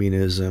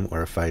communism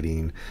or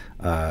fighting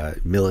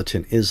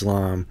militant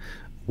Islam?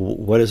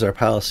 What is our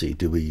policy?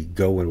 Do we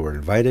go when we're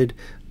invited?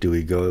 Do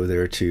we go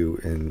there to,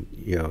 and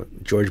you know,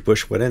 George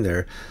Bush went in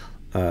there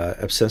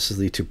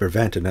obsessively to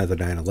prevent another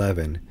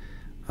 9/11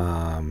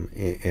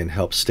 and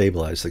help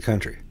stabilize the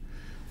country.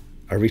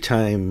 Every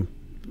time,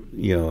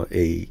 you know,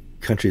 a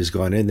country has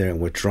gone in there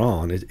and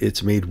withdrawn,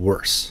 it's made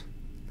worse.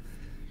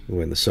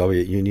 When the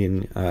Soviet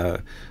Union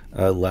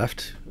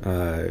left,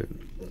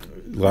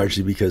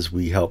 largely because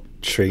we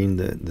helped train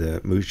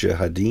the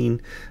Mujahideen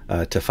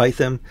to fight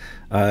them,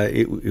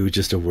 it was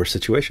just a worse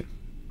situation.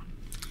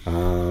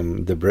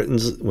 The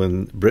Britons,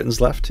 when Britons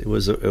left, it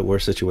was a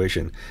worse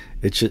situation.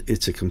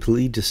 It's a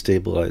completely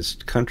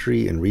destabilized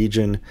country and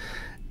region,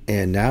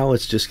 and now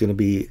it's just going to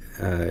be,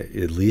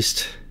 at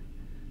least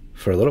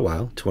for a little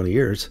while, 20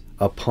 years,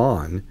 a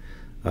pawn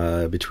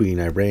between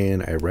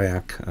Iran,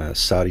 Iraq,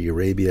 Saudi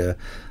Arabia,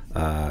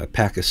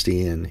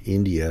 Pakistan,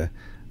 India,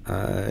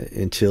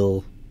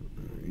 until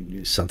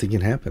something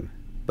can happen.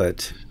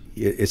 But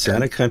it's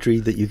not a country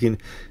that you can,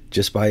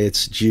 just by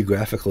its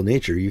geographical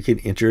nature, you can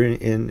enter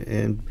in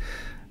and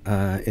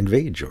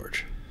invade,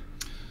 George.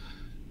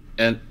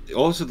 And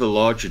also the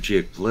larger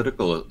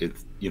geopolitical,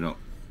 you know,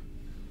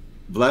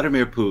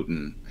 Vladimir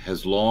Putin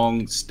has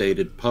long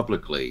stated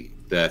publicly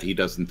that he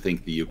doesn't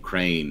think the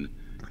Ukraine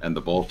and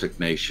the Baltic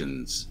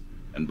nations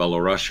and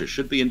Belarus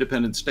should be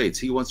independent states.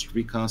 He wants to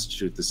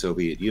reconstitute the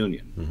Soviet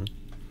Union. Mm-hmm.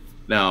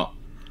 Now,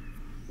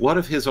 what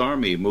if his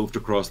army moved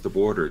across the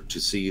border to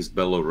seize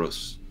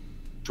Belarus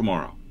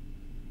tomorrow?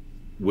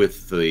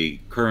 With the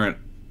current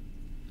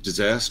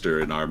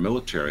disaster in our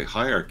military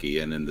hierarchy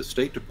and in the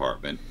State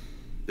Department,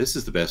 this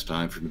is the best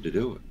time for him to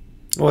do it.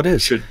 Well, it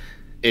is.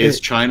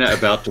 Is China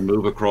about to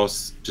move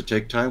across to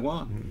take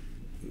Taiwan?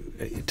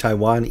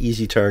 Taiwan,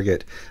 easy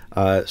target.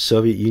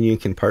 Soviet Union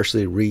can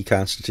partially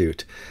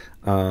reconstitute.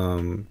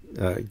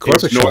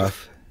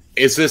 Gorbachev.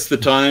 Is this the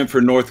time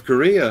for North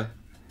Korea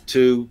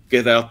to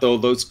get out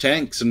those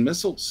tanks and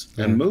missiles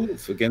and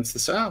move against the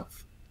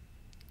South?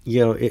 You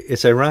know,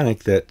 it's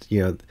ironic that,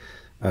 you know,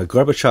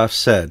 Gorbachev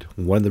said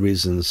one of the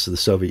reasons the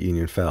Soviet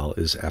Union fell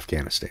is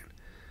Afghanistan.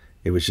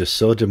 It was just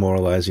so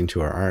demoralizing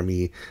to our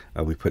army.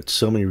 We put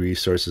so many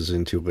resources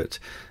into it.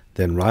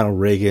 Then Ronald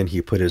Reagan,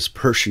 he put his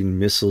Pershing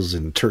missiles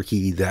in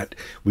Turkey that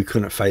we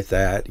couldn't fight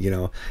that, you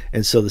know.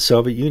 And so the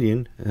Soviet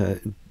Union,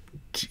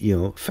 you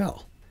know,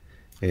 fell.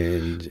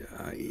 And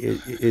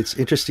it's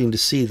interesting to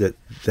see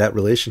that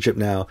relationship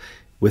now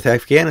with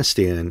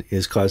Afghanistan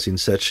is causing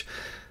such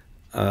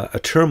a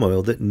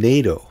turmoil that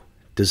NATO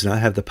does not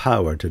have the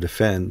power to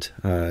defend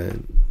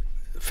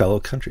fellow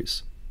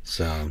countries.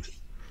 So,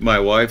 my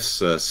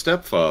wife's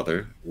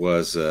stepfather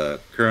was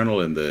a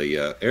colonel in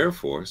the Air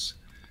Force,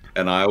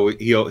 and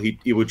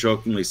he would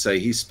jokingly say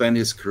he spent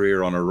his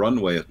career on a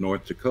runway at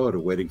North Dakota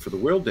waiting for the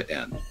world to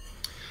end.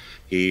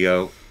 He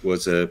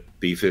was a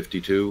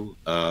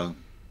B-52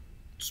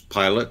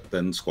 pilot,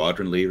 then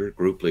squadron leader,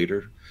 group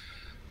leader.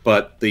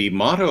 But the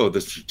motto of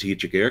the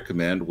Strategic Air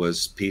Command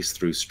was peace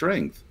through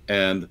strength.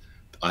 And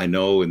I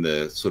know in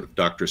the sort of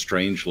Dr.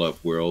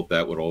 Strangelove world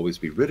that would always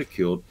be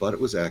ridiculed, but it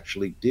was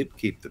actually did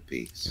keep the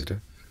peace.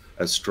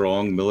 A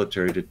strong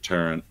military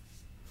deterrent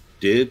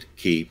did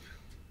keep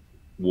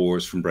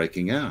wars from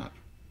breaking out.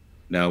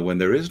 Now, when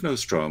there is no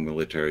strong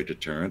military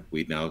deterrent,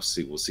 we'll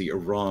see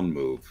Iran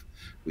move.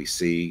 We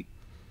see,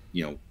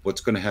 you know, what's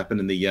going to happen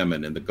in the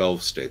Yemen, in the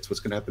Gulf states, what's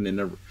going to happen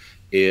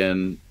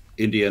in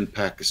India and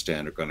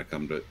Pakistan are going to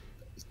come to,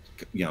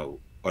 you know,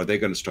 are they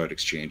going to start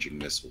exchanging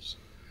missiles?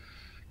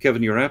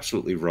 Kevin, you're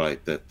absolutely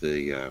right that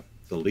the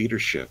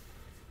leadership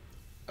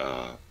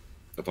of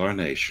our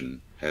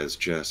nation has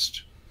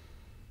just,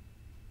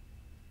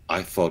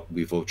 I thought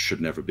we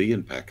should never be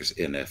in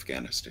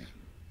Afghanistan.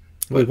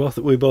 We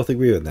both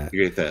agree with that.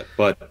 Agree with that,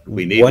 but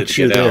we need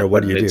to get out.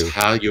 What do you do?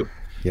 How you,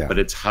 but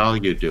it's how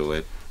you do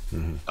it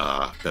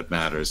that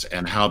matters,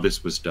 and how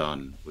this was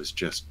done was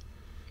just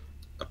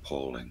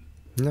appalling.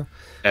 No.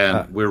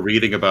 And we're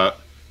reading about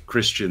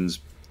Christians.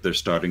 They're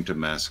starting to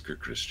massacre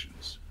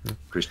Christians,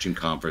 Christian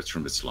converts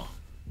from Islam.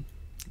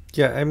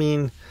 Yeah, I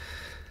mean,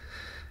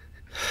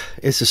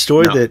 it's a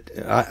story that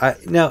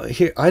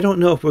I don't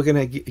know if we're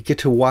going to get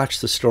to watch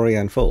the story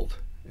unfold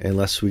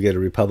unless we get a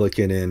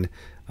Republican in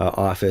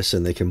office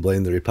and they can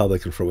blame the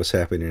Republican for what's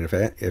happening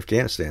in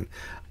Afghanistan.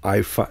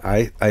 I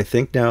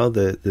think now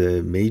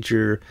the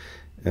major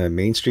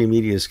mainstream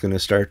media is going to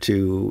start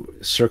to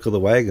circle the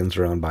wagons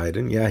around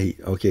Biden. Yeah,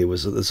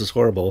 this is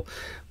horrible,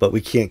 but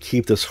we can't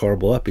keep this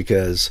horrible up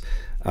because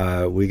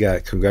we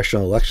got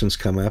congressional elections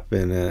coming up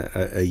in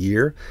a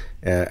year.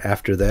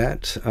 After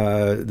that,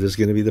 there's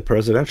going to be the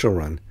presidential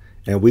run,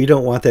 and we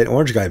don't want that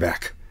orange guy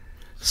back.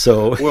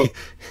 So, well,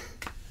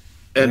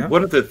 and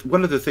one of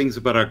the things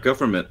about our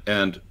government,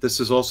 and this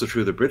is also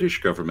true of the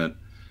British government,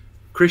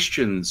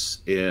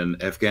 Christians in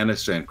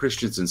Afghanistan,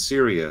 Christians in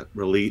Syria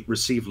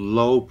receive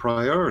low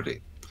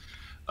priority.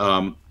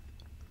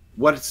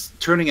 What it's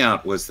turning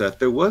out was that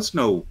there was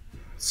no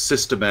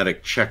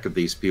systematic check of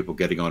these people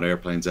getting on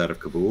airplanes out of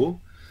Kabul.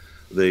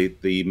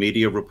 The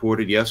media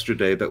reported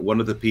yesterday that one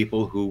of the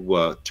people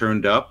who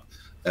turned up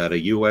at a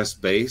U.S.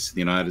 base in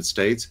the United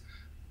States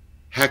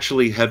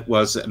actually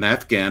was an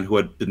Afghan who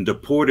had been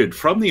deported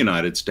from the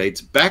United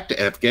States back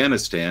to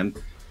Afghanistan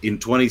in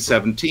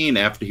 2017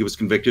 after he was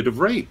convicted of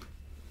rape.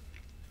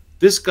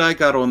 This guy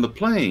got on the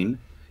plane,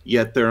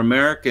 yet there are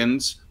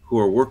Americans who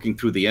are working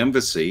through the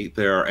embassy.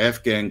 There are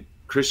Afghan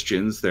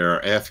Christians, there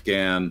are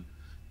Afghan,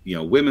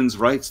 women's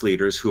rights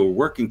leaders who are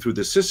working through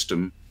the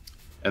system,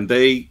 and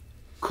they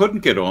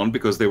couldn't get on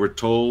because they were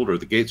told or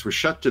the gates were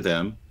shut to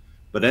them.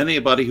 But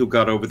anybody who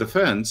got over the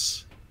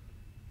fence,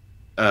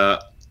 or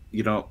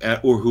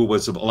who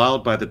was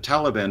allowed by the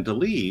Taliban to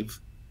leave,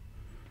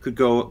 could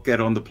go get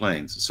on the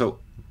planes. So,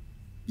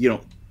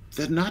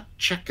 they're not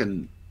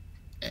checking.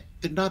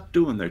 They're not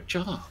doing their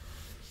job.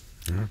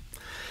 Mm-hmm.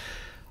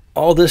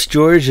 All this,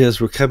 George,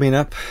 as we're coming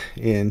up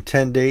in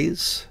 10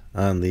 days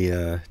on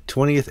the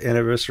 20th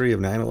anniversary of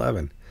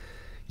 9/11.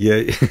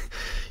 Yeah,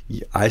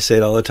 I say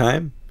it all the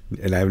time,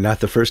 and I'm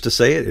not the first to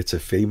say it. It's a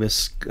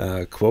famous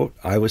quote.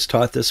 I was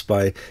taught this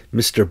by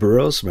Mr.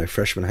 Burroughs, my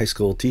freshman high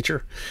school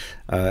teacher.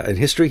 In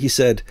history, he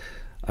said,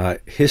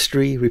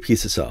 history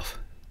repeats itself.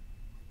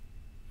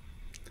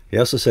 He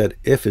also said,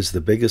 if is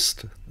the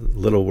biggest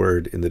little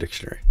word in the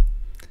dictionary.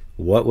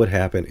 What would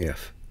happen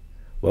if?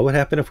 What would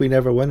happen if we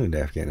never went into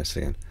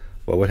Afghanistan?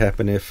 What would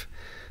happen if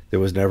there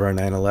was never a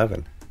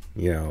 9/11?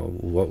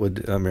 What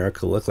would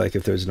America look like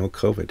if there was no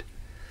COVID?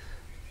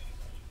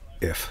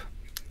 If.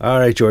 All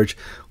right, George,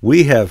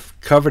 we have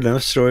covered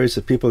enough stories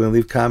that people are going to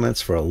leave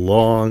comments for a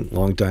long,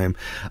 long time.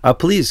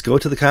 Please go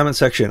to the comment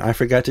section. I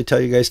forgot to tell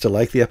you guys to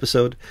like the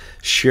episode,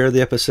 share the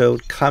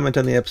episode, comment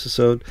on the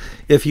episode.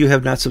 If you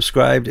have not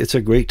subscribed, it's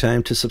a great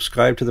time to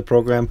subscribe to the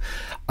program.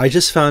 I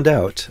just found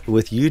out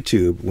with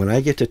YouTube, when I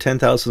get to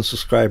 10,000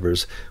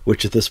 subscribers,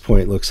 which at this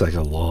point looks like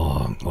a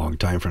long, long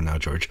time from now,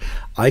 George,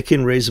 I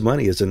can raise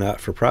money as a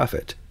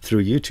not-for-profit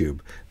through YouTube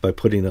by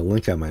putting a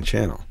link on my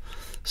channel.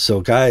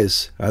 So,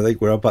 guys, I think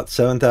we're about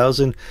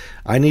 7,000.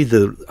 I need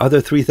the other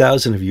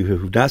 3,000 of you who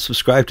have not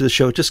subscribed to the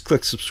show. Just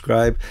click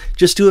subscribe.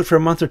 Just do it for a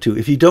month or two.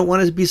 If you don't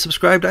want to be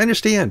subscribed, I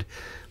understand.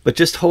 But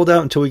just hold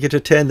out until we get to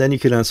 10. Then you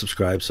can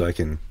unsubscribe so I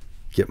can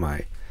get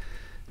my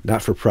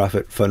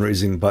not-for-profit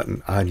fundraising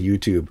button on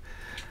YouTube.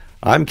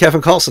 I'm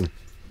Kevin Kallsen.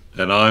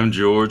 And I'm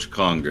George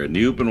Conger. And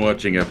you've been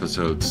watching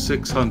episode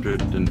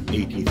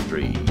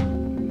 683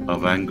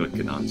 of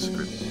Anglican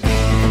Unscripted.